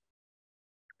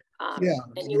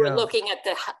 And you were looking at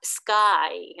the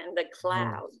sky and the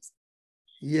clouds.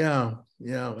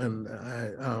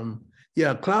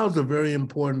 And clouds are very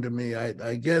important to me.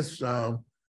 I guess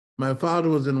my father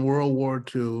was in World War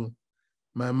II.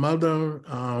 My mother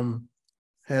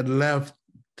had left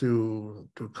to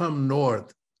come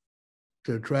north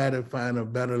to try to find a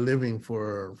better living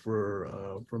for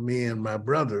me and my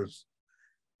brothers,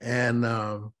 and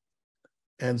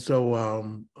so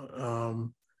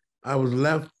I was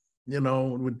left,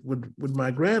 with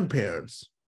my grandparents,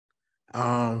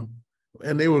 and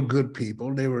they were good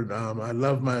people. They were I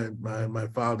love my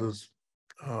father's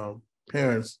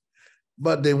parents,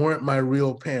 but they weren't my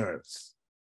real parents.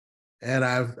 And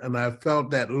I felt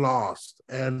that lost.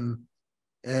 And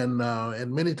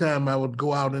many times I would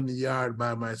go out in the yard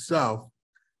by myself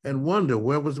and wonder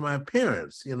where was my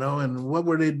parents, and what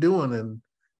were they doing, and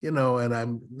I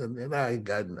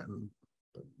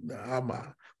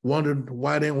wondered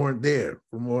why they weren't there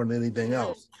for more than anything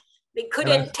else. They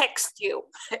couldn't text you.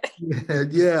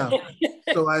 Yeah.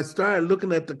 So I started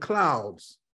looking at the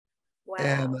clouds.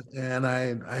 Wow. And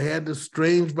I had this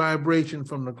strange vibration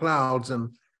from the clouds, and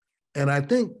I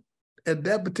think at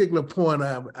that particular point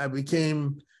I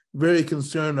became very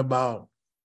concerned about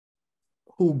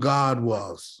who God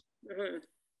was. Mm-hmm.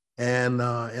 And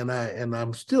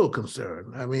I'm still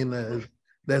concerned. I mean,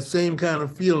 that same kind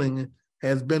of feeling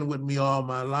has been with me all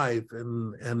my life,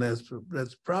 and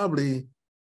that's probably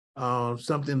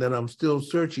something that I'm still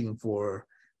searching for.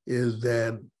 Is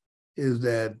that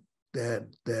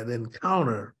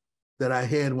encounter that I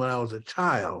had when I was a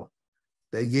child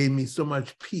that gave me so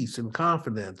much peace and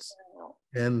confidence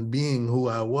in being who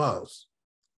I was,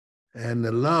 and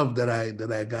the love that I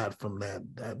got from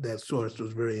that source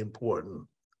was very important.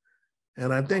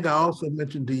 And I think I also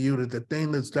mentioned to you that the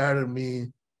thing that started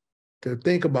me to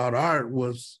think about art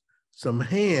was some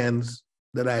hands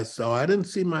that I saw. I didn't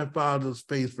see my father's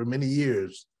face for many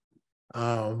years.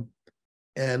 And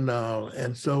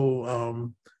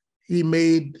so he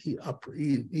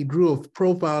drew a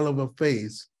profile of a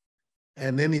face,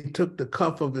 and then he took the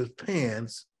cuff of his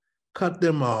pants, cut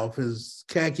them off, his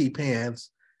khaki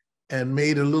pants, and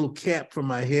made a little cap for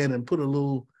my head and put a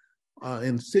little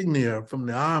insignia from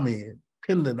the Army,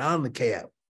 pinned it on the cap.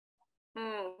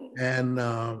 And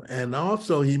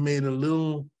also he made a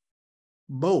little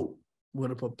boat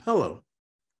with a propeller,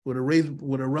 with a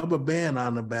rubber band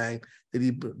on the back that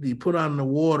he put on the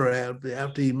water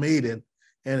after he made it,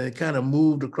 and it kind of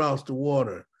moved across the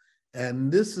water.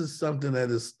 And this is something that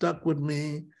has stuck with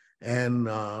me and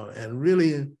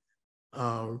really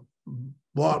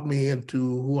brought me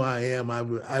into who I am,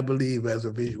 I believe, as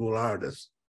a visual artist.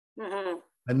 Mm-hmm.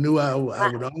 I knew I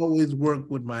would always work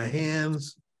with my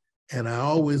hands, and I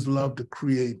always loved to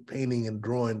create painting and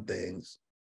drawing things,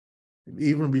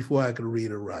 even before I could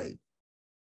read or write.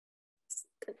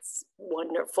 That's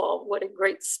wonderful. What a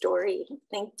great story.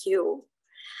 Thank you.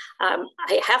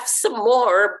 I have some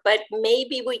more, but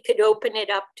maybe we could open it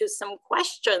up to some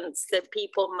questions that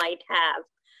people might have.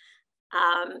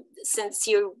 Since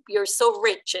you're so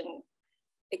rich in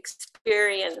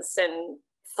experience and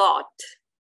thought,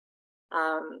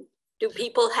 do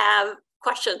people have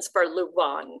questions for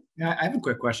Luvon? Yeah, I have a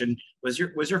quick question. Was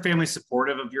your family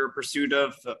supportive of your pursuit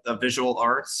of visual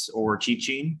arts or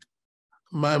teaching?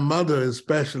 My mother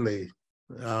especially.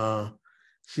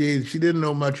 She didn't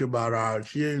know much about art.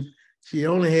 She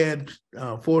only had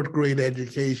fourth grade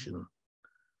education,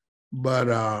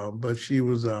 but she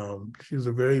was a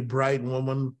very bright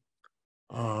woman,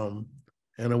 and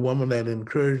a woman that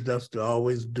encouraged us to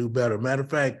always do better. Matter of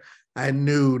fact, I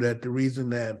knew that the reason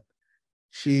that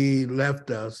she left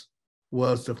us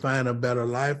was to find a better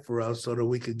life for us so that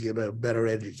we could get a better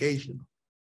education.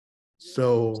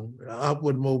 So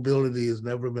upward mobility has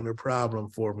never been a problem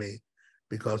for me,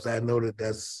 because I know that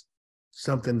that's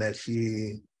something that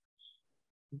she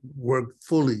worked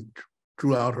fully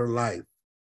throughout her life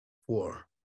for.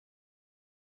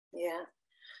 Yeah.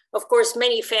 Of course,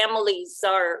 many families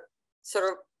are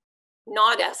sort of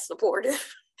not as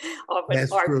supportive of an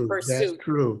art pursuit. That's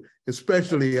true,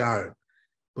 especially art.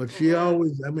 But she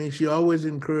always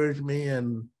encouraged me,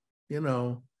 and, and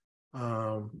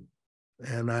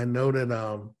I know that,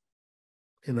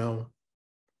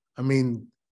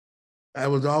 I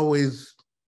was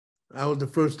the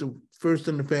first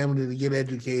in the family to get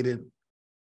educated,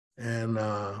 and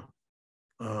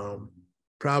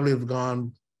probably have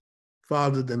gone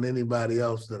farther than anybody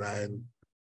else that I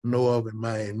know of in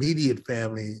my immediate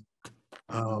family,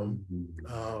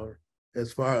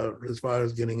 as far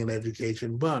as getting an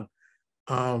education. But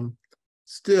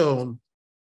still,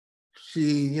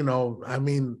 she,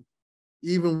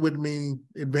 even with me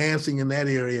advancing in that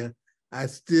area, I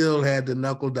still had to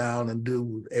knuckle down and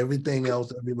do everything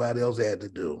else everybody else had to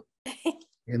do.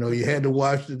 You had to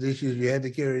wash the dishes, you had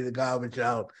to carry the garbage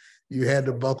out, you had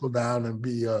to buckle down and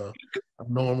be a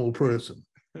normal person.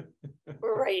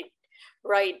 Right.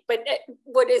 But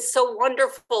what is so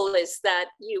wonderful is that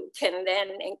you can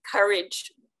then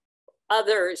encourage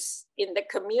others in the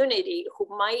community who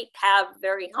might have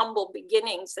very humble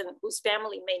beginnings and whose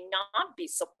family may not be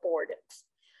supportive.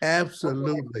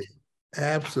 Absolutely.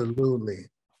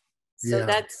 So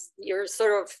that's your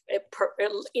sort of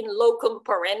in locum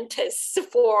parentis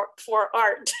for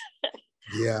art.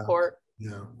 Yeah.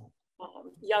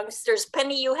 youngsters.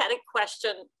 Penny, you had a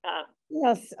question.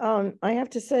 Yes, I have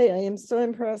to say, I am so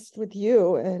impressed with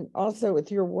you and also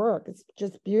with your work. It's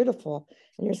just beautiful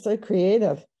and you're so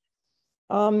creative.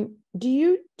 Do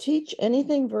you teach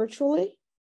anything virtually?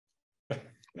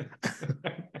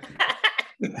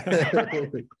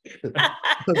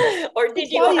 Or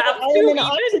did you have to? I am an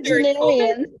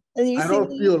octogenarian, and you I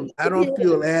don't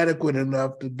feel adequate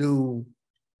enough to do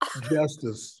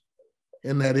justice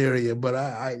in that area. But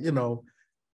I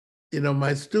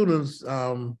my students,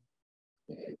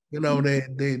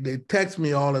 they text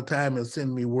me all the time and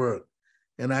send me work,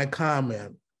 and I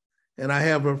comment. And I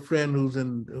have a friend who's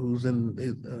a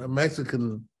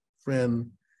Mexican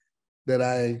friend that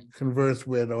I converse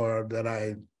with, or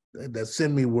that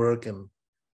send me work, and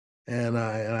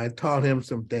I taught him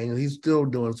some things. He's still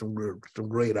doing some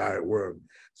great artwork.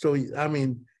 So I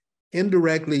mean,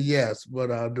 indirectly yes,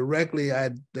 but directly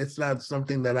that's not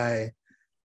something that I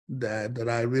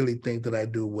really think that I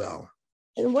do well.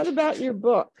 And what about your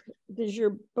book? Does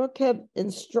your book have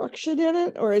instruction in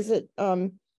it, or is it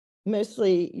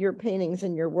mostly your paintings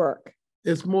and your work?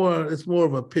 It's more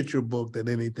of a picture book than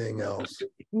anything else.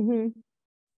 Mm-hmm.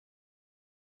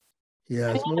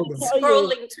 Yeah, it's more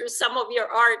scrolling through some of your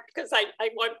art because I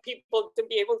want people to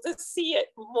be able to see it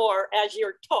more as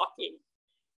you're talking.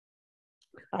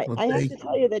 I have to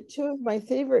tell you that two of my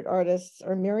favorite artists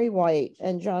are Mary White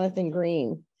and Jonathan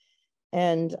Green.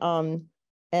 And I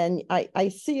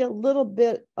see a little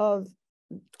bit of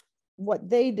what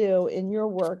they do in your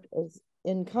work as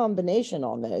in combination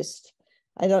almost.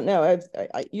 I don't know.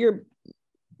 You're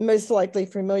most likely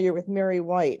familiar with Mary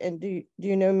White. And do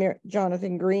you know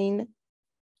Jonathan Green?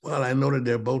 Well, I know that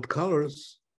they're both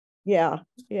colors. Yeah.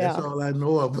 That's all I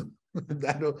know of.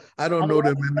 I don't know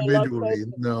them individually.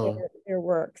 No. Their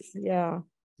works. Yeah.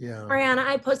 Yeah. Mariana,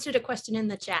 I posted a question in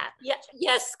the chat. Yeah.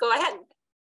 Yes. Go ahead.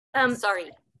 Sorry.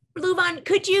 Luvon,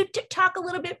 could you talk a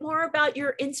little bit more about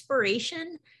your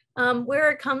inspiration,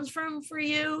 where it comes from for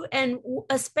you, and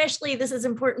especially this is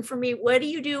important for me. What do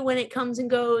you do when it comes and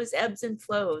goes, ebbs and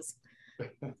flows?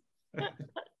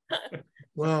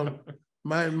 Well,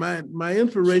 my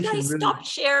inspiration. Should I stop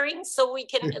sharing so we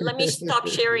can? Let me stop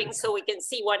sharing so we can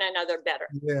see one another better.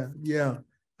 Yeah.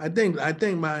 I think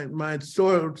my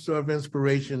sort of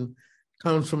inspiration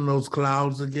comes from those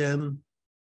clouds again.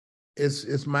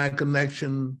 It's my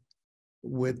connection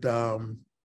with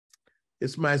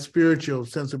it's my spiritual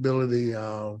sensibility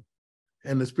and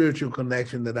the spiritual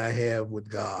connection that I have with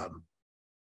God.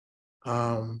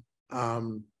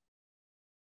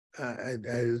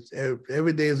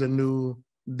 Every day is a new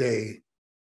day.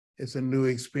 It's a new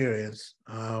experience.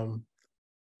 And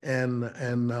when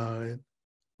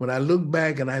I look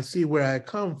back and I see where I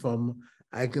come from,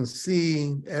 I can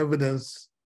see evidence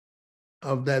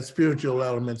of that spiritual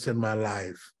elements in my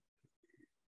life.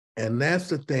 And that's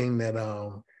the thing that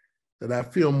I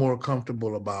feel more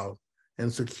comfortable about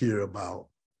and secure about,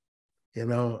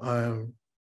 and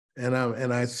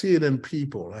I see it in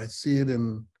people. I see it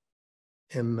in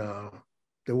the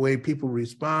way people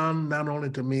respond, not only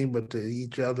to me, but to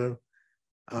each other.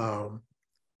 And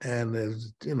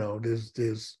there's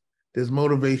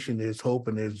motivation, there's hope,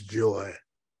 and there's joy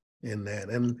in that.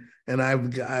 And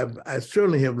I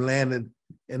certainly have landed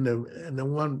in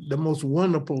the most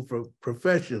wonderful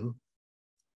profession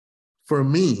for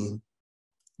me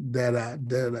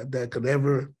that could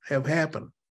ever have happened.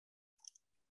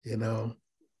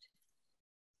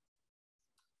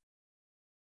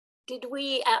 Did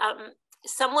we?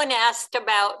 Someone asked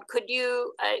about, could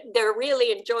you? They're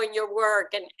really enjoying your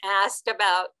work and asked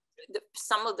about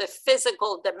some of the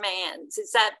physical demands.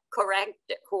 Is that correct?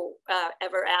 Who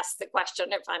ever asked the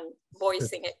question, if I'm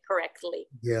voicing it correctly?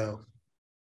 Yeah.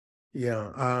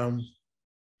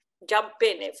 Jump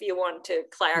in if you want to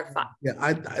clarify. Yeah,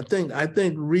 I think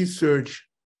research,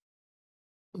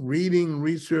 reading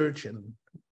research and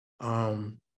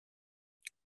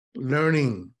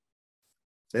learning,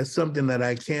 that's something that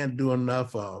I can't do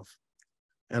enough of.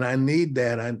 And I need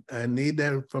that. I need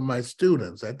that from my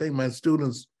students. I think my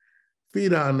students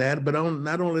feed on that, but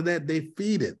not only that, they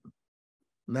feed it.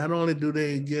 Not only do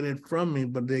they get it from me,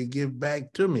 but they give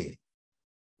back to me.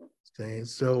 Okay,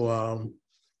 so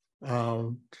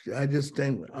I just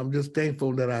think I'm just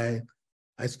thankful that I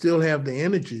still have the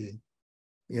energy,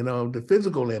 the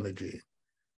physical energy.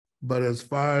 But as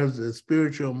far as the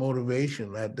spiritual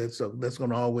motivation, that's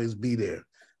going to always be there.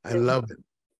 I love it.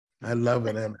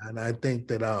 And I think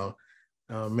that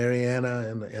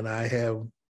Mariana and I have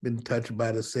been touched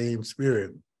by the same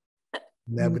spirit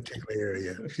in that particular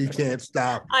area. She can't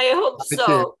stop. I hope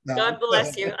so. God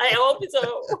bless you. I hope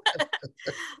so.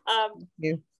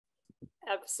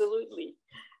 Absolutely.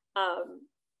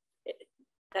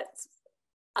 That's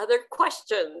other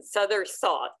questions, other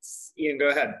thoughts. Ian, go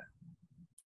ahead.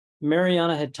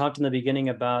 Mariana had talked in the beginning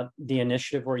about the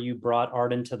initiative where you brought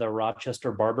art into the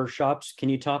Rochester barbershops. Can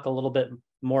you talk a little bit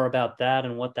more about that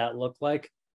and what that looked like?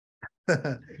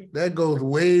 That goes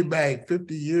way back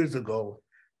 50 years ago.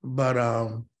 But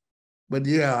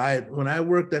yeah, when I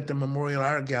worked at the Memorial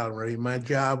Art Gallery, my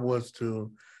job was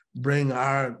to bring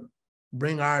art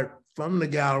from the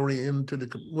gallery into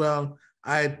the, well,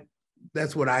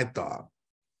 that's what I thought.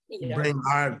 Yeah. Bring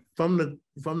art from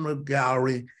the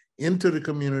gallery into the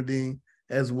community,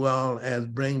 as well as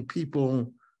bring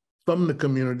people from the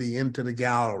community into the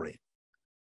gallery.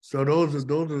 So those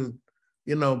are,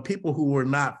 you know, people who were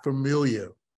not familiar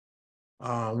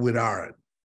with art.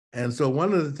 And so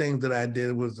one of the things that I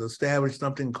did was establish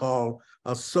something called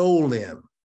a soul in.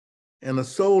 And a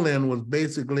soul in was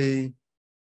basically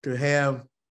to have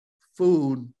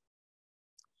food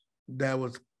that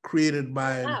was created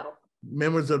by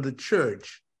members of the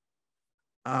church,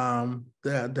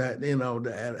 that you know,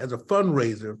 as a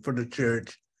fundraiser for the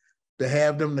church, to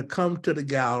have them to come to the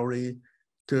gallery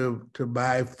to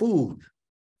buy food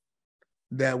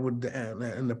that would,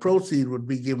 and the proceeds would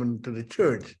be given to the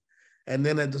church. And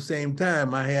then at the same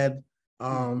time, I had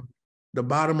the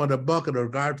bottom of the bucket,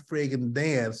 or Art Fragan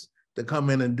dance, to come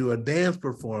in and do a dance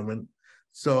performance.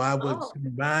 So I would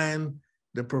combine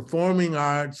the performing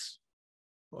arts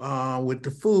with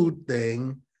the food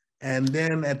thing, and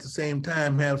then at the same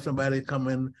time have somebody come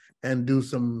in and do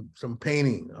some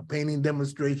painting, a painting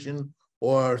demonstration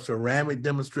or ceramic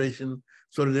demonstration,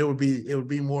 so that it would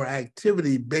be more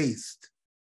activity based,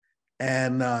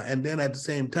 and then at the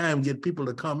same time get people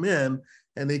to come in,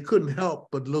 and they couldn't help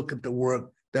but look at the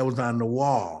work that was on the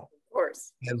wall, of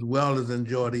course, as well as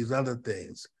enjoy these other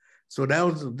things. So that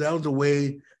was a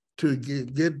way to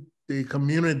get the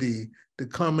community to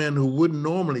come in who wouldn't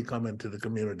normally come into the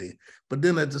community, but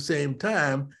then at the same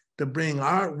time to bring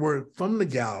artwork from the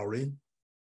gallery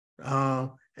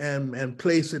and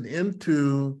place it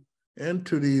into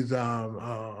these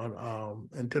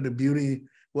into the beauty.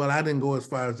 Well, I didn't go as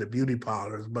far as the beauty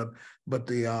parlors, but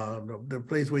the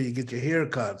place where you get your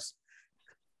haircuts,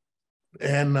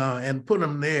 and put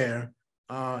them there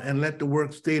and let the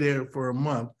work stay there for a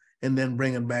month, and then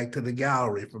bring it back to the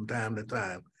gallery from time to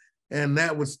time. And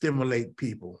that would stimulate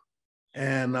people.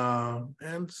 And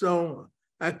so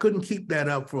I couldn't keep that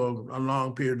up for a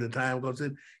long period of time, because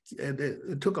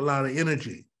it took a lot of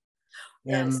energy.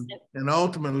 Yes. And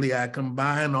ultimately I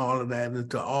combined all of that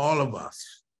into all of us.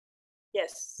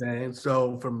 Yes. And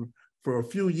so for a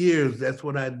few years, that's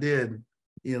what I did,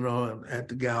 you know, at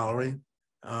the gallery.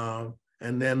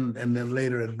 And then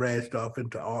later it branched off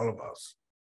into all of us.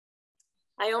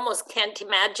 I almost can't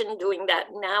imagine doing that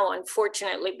now,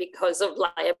 unfortunately, because of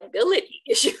liability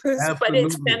issues. Absolutely. But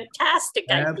it's a fantastic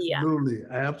idea.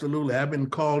 Absolutely. I've been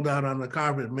called out on the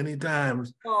carpet many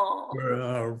times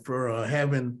for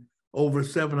having over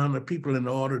 700 people in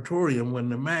the auditorium when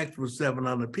the max was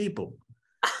 700 people.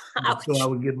 So I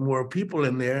would get more people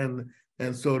in there,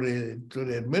 and so the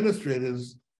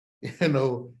administrators, you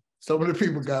know, some of the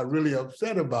people got really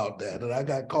upset about that, and I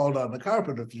got called on the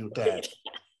carpet a few times.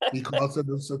 Because of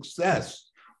the success.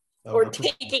 Or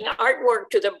taking artwork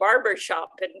to the barber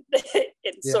shop and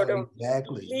sort of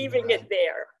leaving it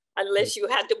there, unless you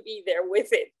had to be there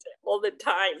with it all the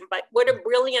time. But what a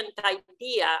brilliant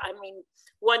idea. I mean,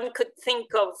 one could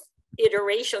think of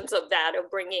iterations of that,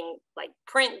 of bringing like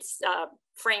prints,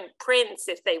 framed prints,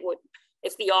 if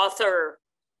the author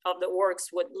of the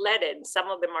works would let it. Some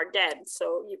of them are dead,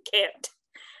 so you can't,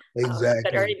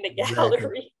 that are in the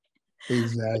gallery.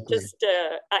 Exactly. Just,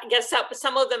 I guess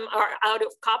some of them are out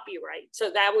of copyright,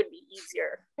 so that would be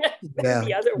easier than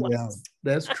the other ones. Yeah,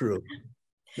 that's true.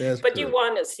 But you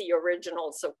want to see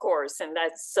originals, of course, and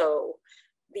that's so.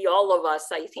 The All of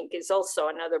Us, I think, is also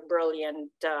another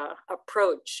brilliant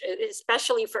approach,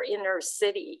 especially for inner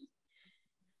city.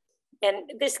 And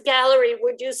this gallery,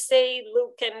 would you say,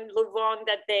 Luke and Luvon,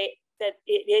 that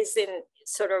it is in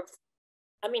sort of,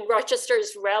 I mean, Rochester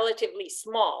is relatively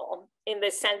small in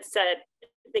the sense that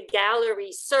the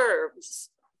gallery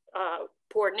serves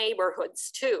poor neighborhoods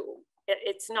too.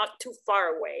 It's not too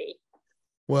far away.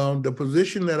 Well, the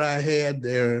position that I had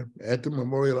there at the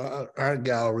Memorial Art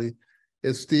Gallery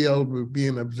is still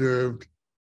being observed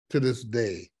to this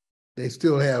day. They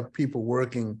still have people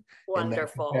working in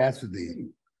that capacity,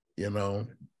 you know.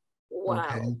 Wow.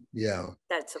 Okay. Yeah.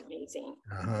 That's amazing.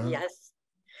 Yes.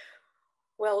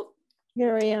 Well,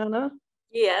 Mariana?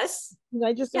 Yes. Can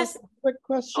I just ask a quick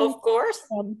question? Of course.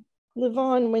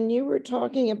 Luvon, when you were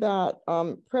talking about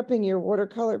prepping your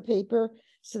watercolor paper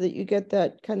so that you get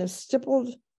that kind of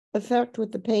stippled effect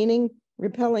with the painting,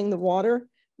 repelling the water.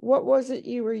 What was it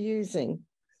you were using?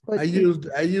 I used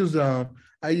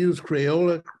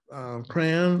Crayola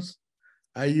crayons.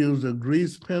 I used a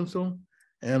grease pencil,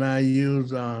 and I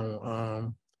used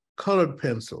colored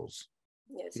pencils.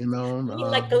 Yes. You know,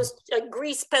 like those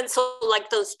grease pencil, like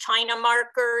those China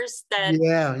markers that.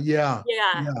 Yeah.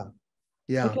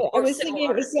 Okay, I was thinking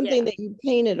it was something that you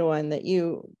painted on, that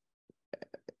you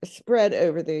spread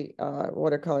over the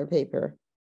watercolor paper.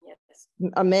 Yes.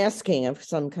 A masking of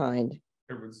some kind.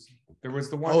 There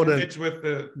was the one image with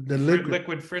the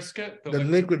liquid frisket. The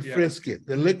liquid frisket,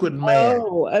 the liquid mask.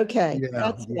 Oh, okay.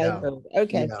 That's what I heard.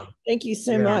 Okay. Thank you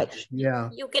so much. Yeah.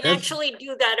 You can actually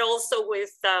do that also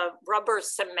with rubber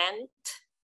cement.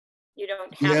 You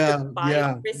don't have to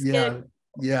buy frisket.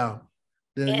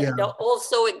 And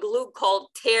also a glue called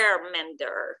tear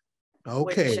mender.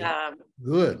 Okay. Which,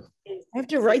 good. I have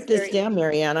to write this down,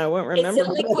 Mariana. I won't remember. It's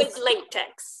a liquid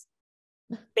latex.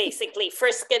 Basically,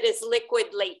 frisket is liquid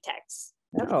latex.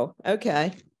 Oh,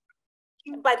 okay.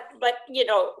 But you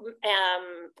know,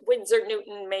 Winsor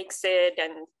Newton makes it,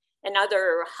 and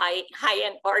other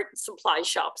high-end art supply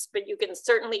shops. But you can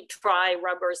certainly try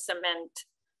rubber cement.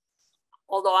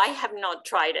 Although I have not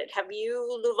tried it. Have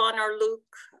you, Luvon or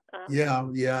Luke? Yeah.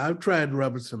 I've tried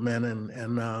rubber cement, and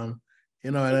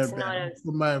you know,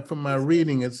 from my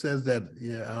reading, it says that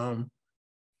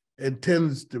it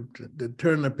tends to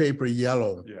turn the paper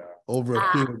yellow over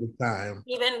a period of time.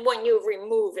 Even when you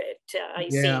remove it, I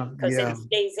see, because it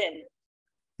stays in.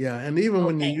 Yeah, and even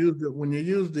when you use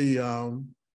the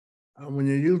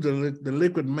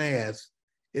liquid mask,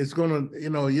 it's gonna,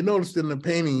 you know, you noticed in the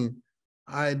painting,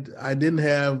 I didn't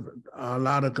have a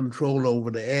lot of control over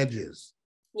the edges.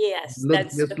 Yes, it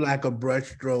looked just like a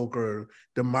brush stroke or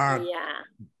the mark.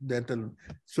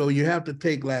 So you have to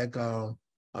take like a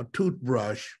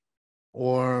toothbrush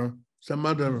or some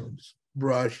other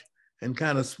brush and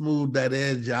kind of smooth that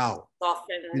edge out.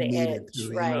 Soften the edge,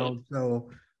 right? You know?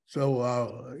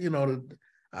 So you know,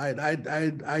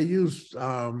 I use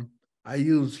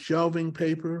shelving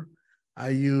paper. I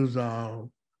use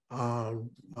oh,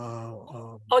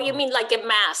 you mean like a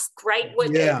mask, right?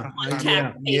 With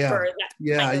contact paper.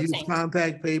 I use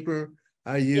contact paper.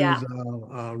 I use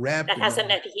wrap that has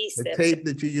an adhesive. The tape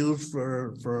that you use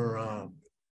for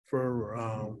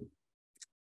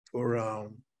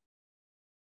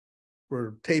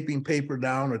taping paper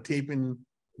down or taping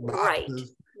boxes. Right.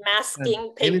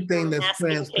 Masking paper. Anything that's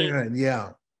transparent. Tape.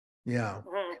 Yeah.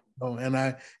 Oh, and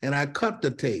I cut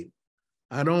the tape.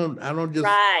 I don't just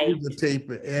use the tape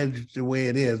edge the way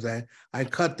it is. I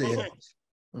cut the edge.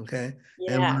 Okay.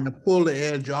 And when I pull the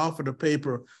edge off of the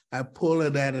paper, I pull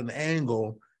it at an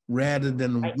angle rather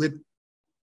than with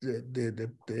the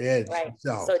edge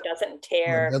itself. So it doesn't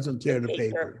tear. It doesn't tear the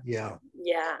paper. Yeah.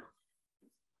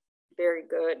 Very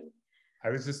good. I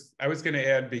was going to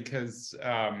add, because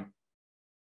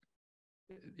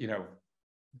you know,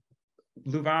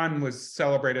 Luvon was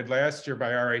celebrated last year by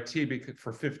RIT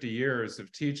for 50 years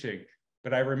of teaching.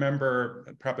 But I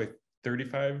remember probably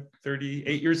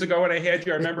 38 years ago when I had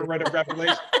you, I remember what a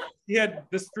revelation. He had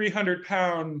this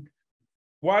 300-pound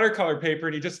watercolor paper,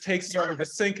 and he just takes it out of the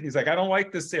sink, and he's like, I don't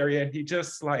like this area. And he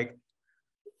just like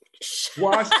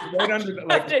washed it right under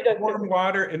the, warm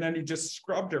water, and then he just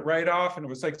scrubbed it right off. And it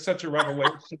was like such a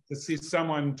revelation to see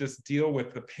someone just deal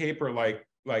with the paper like,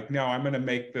 no, I'm going to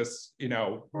make this, you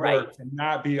know, work and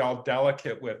not be all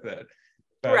delicate with it.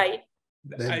 But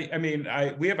I mean,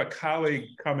 we have a colleague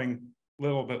coming a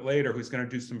little bit later who's going to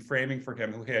do some framing for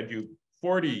him, who had you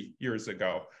 40 years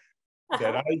ago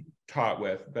that I taught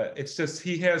with. But it's just,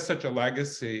 he has such a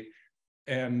legacy.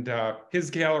 And his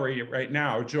gallery right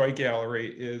now, Joy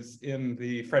Gallery, is in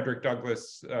the Frederick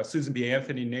Douglass, Susan B.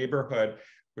 Anthony neighborhood,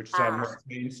 which is on North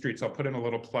Main Street. So I'll put in a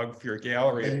little plug for your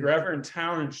gallery. If you're ever in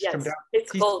town, just come down.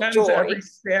 He spends every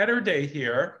Saturday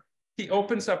here. He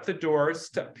opens up the doors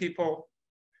to people.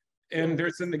 And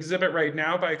there's an exhibit right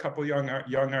now by a couple young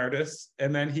artists.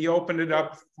 And then he opened it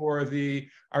up for the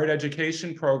art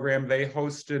education program. They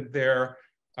hosted their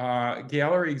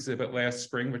gallery exhibit last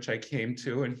spring, which I came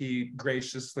to, and he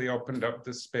graciously opened up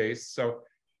the space. So,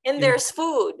 and there's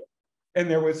food. And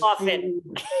there was food,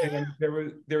 and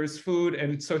there was food.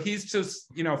 And so he's just,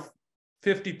 you know,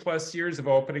 50 plus years of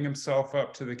opening himself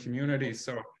up to the community.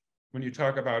 So when you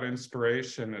talk about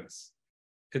inspiration, it's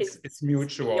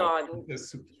mutual.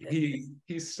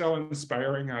 He's so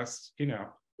inspiring us, you know,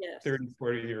 30,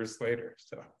 40 years later.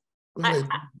 So God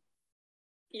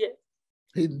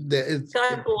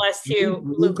bless you,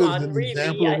 Luvon. Really,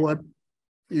 example of what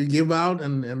you give out,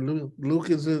 and Luke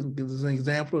is an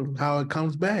example of how it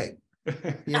comes back.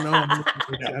 You know,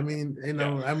 I mean, you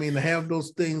know, I mean, to have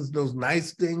those things, those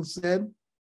nice things said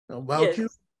about you,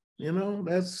 you know,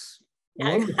 that's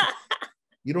wonderful.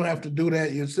 You don't have to do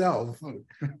that yourself.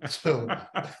 So,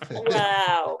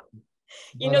 wow.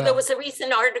 You know, there was a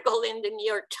recent article in the New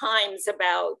York Times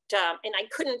about, and I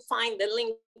couldn't find the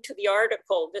link to the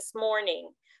article this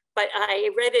morning, but I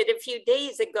read it a few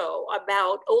days ago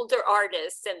about older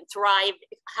artists and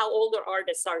how older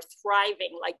artists are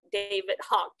thriving, like David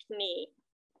Hockney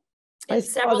and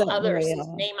several others, whose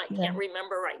name I can't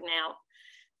remember right now.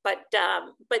 But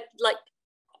like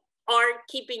art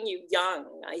keeping you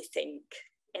young, I think.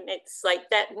 And it's like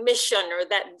that mission or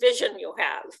that vision you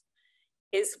have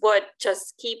is what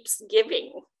just keeps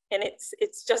giving. And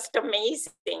it's just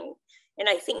amazing. And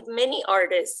I think many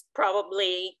artists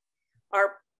probably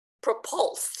are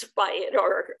propulsed by it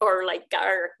or like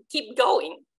keep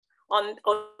going on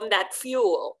that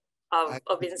fuel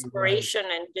of inspiration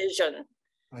and vision.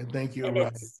 I think you're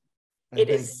right. It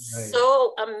is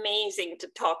so amazing to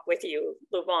talk with you,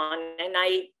 Luvon. And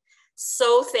I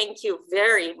so thank you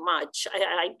very much.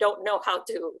 I don't know how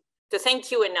to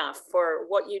thank you enough for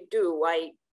what you do.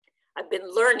 I've been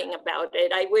learning about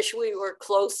it. I wish we were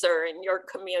closer in your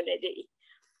community.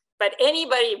 But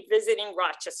anybody visiting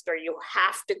Rochester, you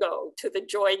have to go to the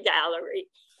Joy Gallery,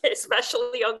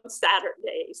 especially on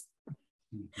Saturdays,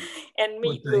 and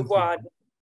meet Luvon,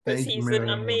 because he's an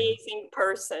amazing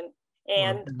person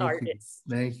and artist,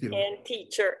 and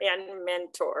teacher and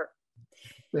mentor.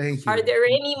 Thank you. Are there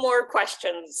any more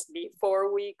questions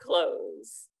before we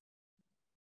close?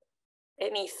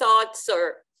 Any thoughts,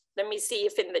 or let me see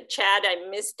if in the chat I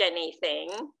missed anything.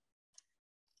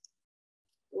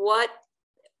 What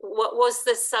was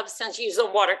the substance used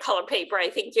on watercolor paper? I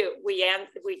think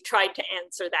we tried to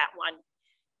answer that one.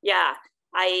 Yeah,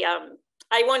 I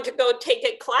want to go take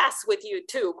a class with you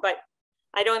too, but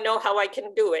I don't know how I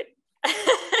can do it.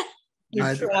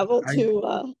 You travel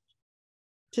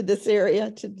to this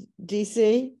area, to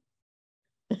DC?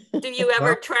 Do you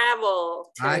ever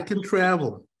travel? I can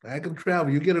travel.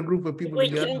 You get a group of people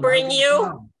together. We can bring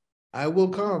you. I will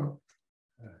come.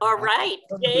 All right.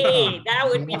 Yay, that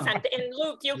would be fantastic. And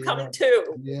Luke, you come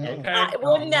too. Yeah.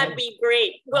 Wouldn't that be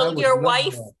great? Will your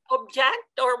wife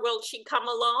object, or will she come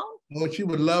along? Oh, she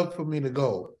would love for me to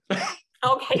go.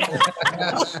 Okay.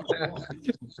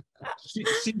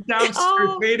 She's downstairs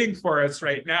waiting for us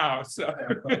right now. So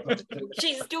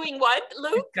she's doing what,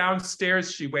 Luke?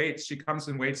 Downstairs, she waits. She comes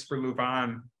and waits for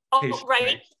Luvon. Oh,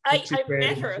 right. I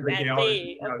met her that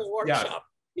day at the workshop.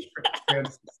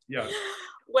 Yeah.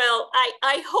 Well,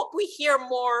 I hope we hear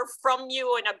more from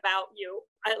you and about you.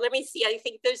 Let me see. I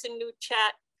think there's a new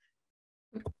chat.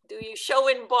 Do you show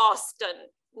in Boston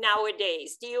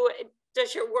nowadays?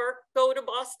 Does your work go to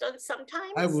Boston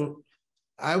sometimes?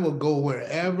 I will go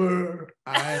wherever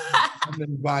I am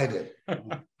invited.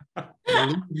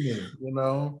 Believe me, you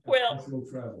know. Well,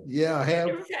 yeah,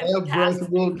 have breath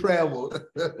will travel.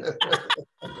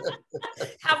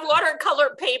 Have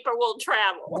watercolor paper will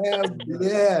travel.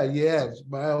 Yes,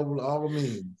 by all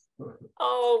means.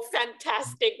 Oh,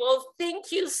 fantastic. Well,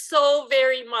 thank you so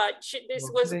very much. This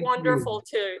was wonderful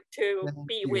to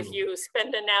be with you,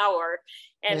 spend an hour.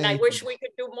 And I wish we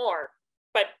could do more,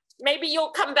 but maybe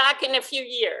you'll come back in a few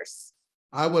years.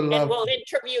 I would love. And we'll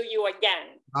interview you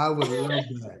again. I would love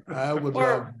that. I would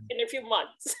love that. In a few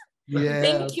months. Yeah.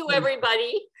 Thank you,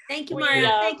 everybody. Thank you,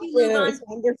 Maria. Thank you, Luvon.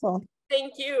 Wonderful.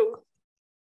 Thank you.